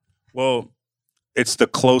 Well, it's the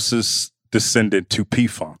closest descendant to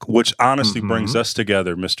P-Funk, which honestly brings us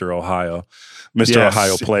together, Mr. Ohio. Mr.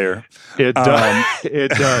 Ohio player. It does.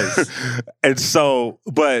 It does. And so,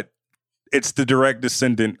 but it's the direct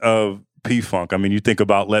descendant of P-Funk. I mean, you think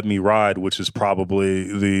about Let Me Ride, which is probably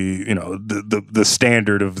the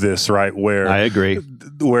standard of this, right? Where I agree.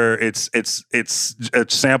 Where it's a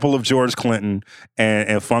sample of George Clinton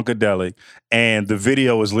and Funkadelic, and the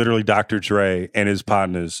video is literally Dr. Dre and his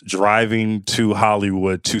partners driving to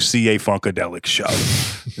Hollywood to see a Funkadelic show.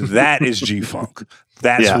 That is G-Funk.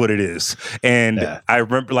 That's what it is. And I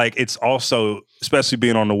remember, like, it's also, especially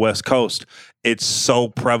being on the West Coast, it's so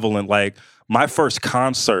prevalent. Like, my first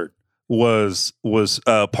concert was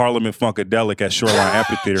Parliament Funkadelic at Shoreline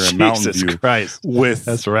Amphitheater in Mountain View. Christ.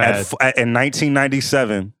 That's rad. In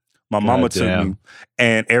 1997, my mama took me,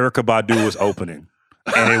 and Erykah Badu was opening.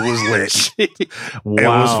 And it was lit. Wow. It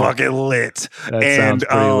was fucking lit. That sounds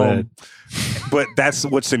pretty lit. But that's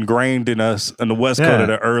what's ingrained in us in the West Coast at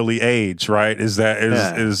an early age, right? Is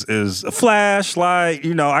a flashlight.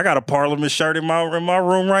 You know, I got a Parliament shirt in my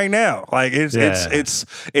room right now. Like it's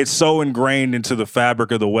so ingrained into the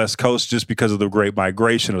fabric of the West Coast just because of the Great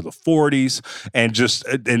Migration of the 40s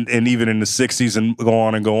and even in the 60s and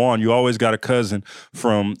go on. You always got a cousin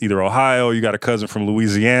from either Ohio, you got a cousin from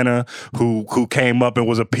Louisiana who came up and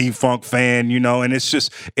was a P-Funk fan, you know, and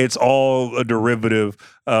it's all a derivative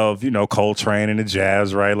of, you know, Coltrane and the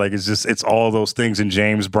jazz, right? Like it's all those things in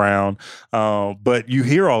James Brown. But you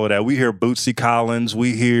hear all of that. We hear Bootsy Collins.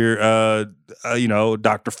 We hear, you know,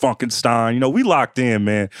 Dr. Funkenstein. You know, we locked in,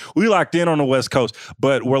 man. We locked in on the West Coast.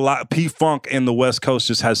 But P-Funk and the West Coast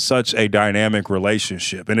just has such a dynamic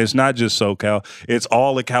relationship. And it's not just SoCal. It's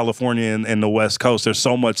all of California and the West Coast. There's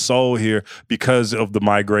so much soul here because of the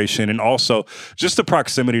migration and also just the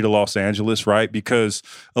proximity to Los Angeles, right? Because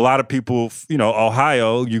a lot of people, you know,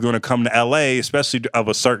 Ohio, you're going to come to LA, especially of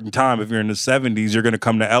a certain time. If you're in the 70s, you're going to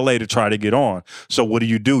come to LA to try to get on. So what do?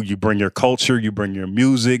 You bring your culture, you bring your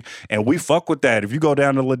music, and we fuck with that. If you go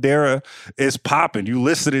down to Ladera, it's popping. You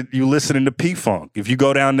listening to P-Funk. If you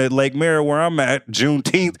go down to Lake Merritt, where I'm at,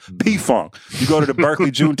 Juneteenth, P-Funk. You go to the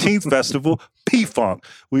Berkeley Juneteenth Festival, P-Funk.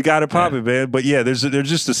 We got it popping, man. But yeah, there's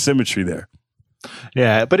just a symmetry there.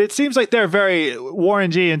 Yeah, but it seems like they're very Warren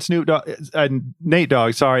G and Nate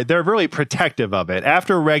Dogg. Sorry, they're really protective of it.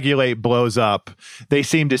 After Regulate blows up, they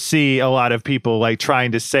seem to see a lot of people like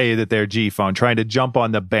trying to say that they're G-Funk, trying to jump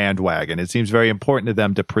on the bandwagon. It seems very important to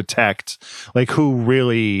them to protect like who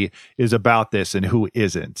really is about this and who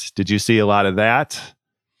isn't. Did you see a lot of that?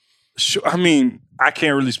 Sure. I mean, I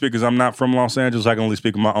can't really speak because I'm not from Los Angeles. I can only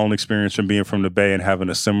speak of my own experience from being from the Bay and having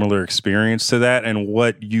a similar experience to that. And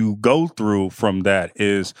what you go through from that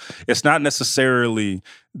is it's not necessarily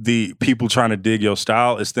the people trying to dig your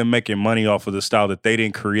style. It's them making money off of the style that they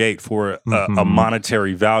didn't create for a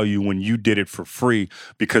monetary value when you did it for free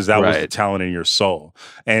because that was the talent in your soul.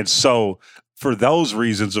 And so for those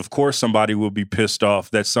reasons, of course, somebody will be pissed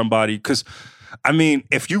off that somebody, because I mean,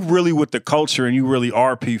 if you really with the culture and you really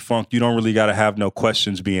are P-Funk, you don't really got to have no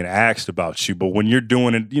questions being asked about you. But when you're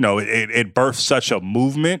doing it, you know, it births such a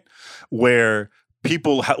movement where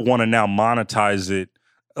people want to now monetize it.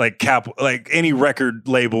 Like any record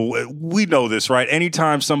label, we know this, right?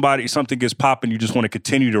 Anytime something gets popping, you just want to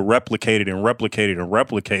continue to replicate it and replicate it and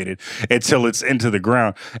replicate it until it's into the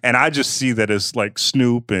ground. And I just see that as like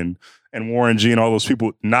Snoop and Warren G and all those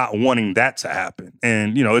people not wanting that to happen.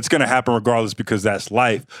 And, you know, it's going to happen regardless because that's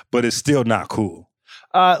life, but it's still not cool.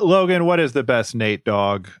 Logan, what is the best Nate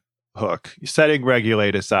Dogg hook? Setting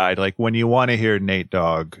Regulate aside, like when you want to hear Nate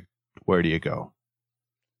Dogg, where do you go?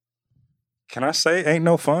 Can I say Ain't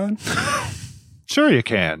No Fun? Sure you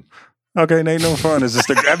can. Okay, Ain't No Fun is just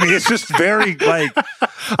it's just very like,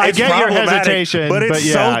 I get your hesitation, but it's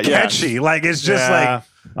yeah, so catchy. Yeah. Like, it's just like,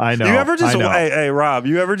 I know. You ever just, hey, Rob,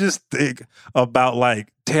 you ever just think about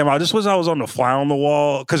like, damn, I just wish I was on the fly on the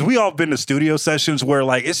wall? Because we all been to studio sessions where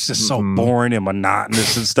like, it's just so boring and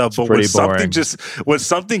monotonous and stuff. But when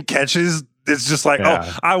something catches, it's just like,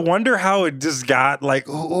 oh, I wonder how it just got like,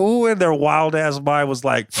 who in their wild ass mind was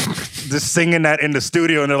like just singing that in the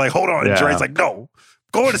studio. And they're like, hold on. And Dre's like, no.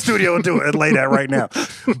 Go in the studio and do it and lay that right now.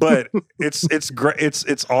 But it's great.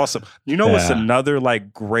 It's awesome. You know what's another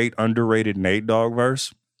like great underrated Nate Dogg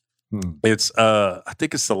verse? It's I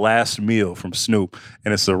think it's The Last Meal from Snoop,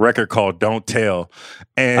 and it's a record called Don't Tell.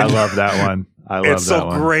 And I love that one. It's so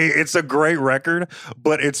great. It's a great record,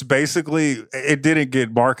 but it's basically, it didn't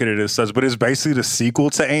get marketed as such, but it's basically the sequel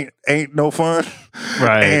to Ain't No Fun.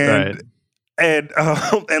 Right. And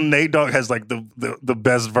Nate Dogg has like the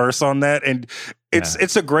best verse on that, and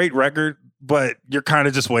it's a great record, but you're kind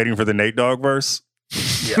of just waiting for the Nate Dogg verse.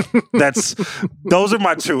 Yeah, those are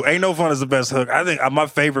my two. Ain't No Fun is the best hook. I think my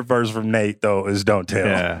favorite verse from Nate though is Don't Tell.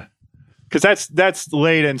 Yeah, because that's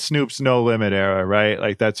late in Snoop's No Limit era, right?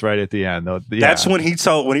 Like that's right at the end. Though. Yeah. That's when he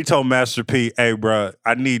told Master P, "Hey, bro,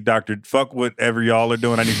 I need fuck whatever y'all are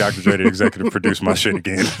doing. I need Dr. Dre to executive produce my shit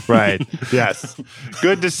again." Right. Yes.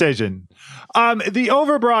 Good decision. The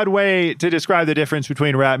overbroad way to describe the difference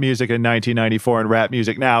between rap music in 1994 and rap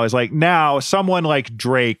music now is like now someone like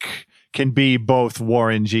Drake can be both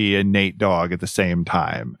Warren G and Nate Dogg at the same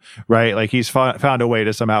time, right? Like he's found a way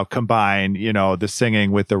to somehow combine, you know, the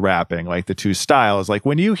singing with the rapping, like the two styles. Like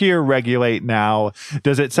when you hear Regulate now,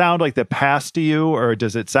 does it sound like the past to you, or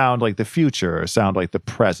does it sound like the future, or sound like the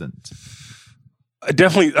present?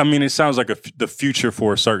 Definitely. I mean, it sounds like the future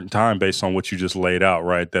for a certain time based on what you just laid out,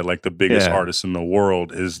 right? That like the biggest artist in the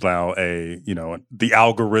world is now the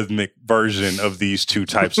algorithmic version of these two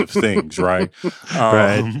types of things, right?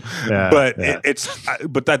 Right. But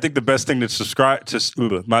I think the best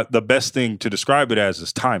thing to describe it as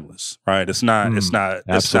is timeless, right? It's not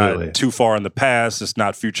too far in the past. It's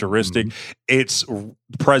not futuristic. It's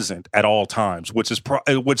present at all times, which is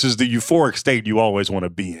the euphoric state you always want to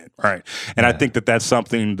be in, right? And I think that's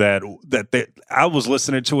something that I was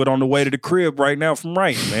listening to it on the way to the crib right now from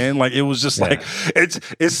writing, man. Like it was just like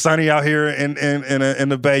it's sunny out here in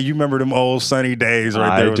the Bay. You remember them old sunny days,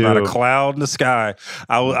 right? There was not a cloud in the sky.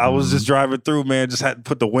 I was just driving through, man. Just had to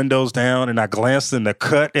put the windows down, and I glanced in the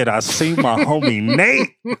cut, and I see my homie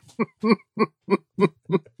Nate.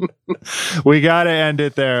 We got to end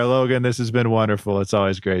it there, Logan. This has been wonderful. It's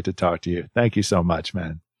always great to talk to you. Thank you so much,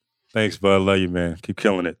 man. Thanks, bud. Love you, man. Keep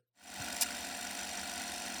killing it.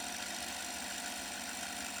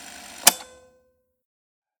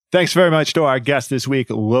 Thanks very much to our guest this week,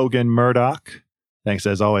 Logan Murdock. Thanks,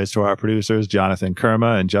 as always, to our producers, Jonathan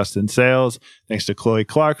Kerma and Justin Sales. Thanks to Chloe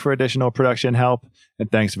Clark for additional production help.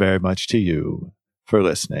 And thanks very much to you for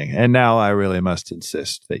listening. And now I really must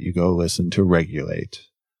insist that you go listen to Regulate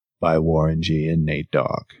by Warren G and Nate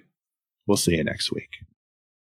Dogg. We'll see you next week.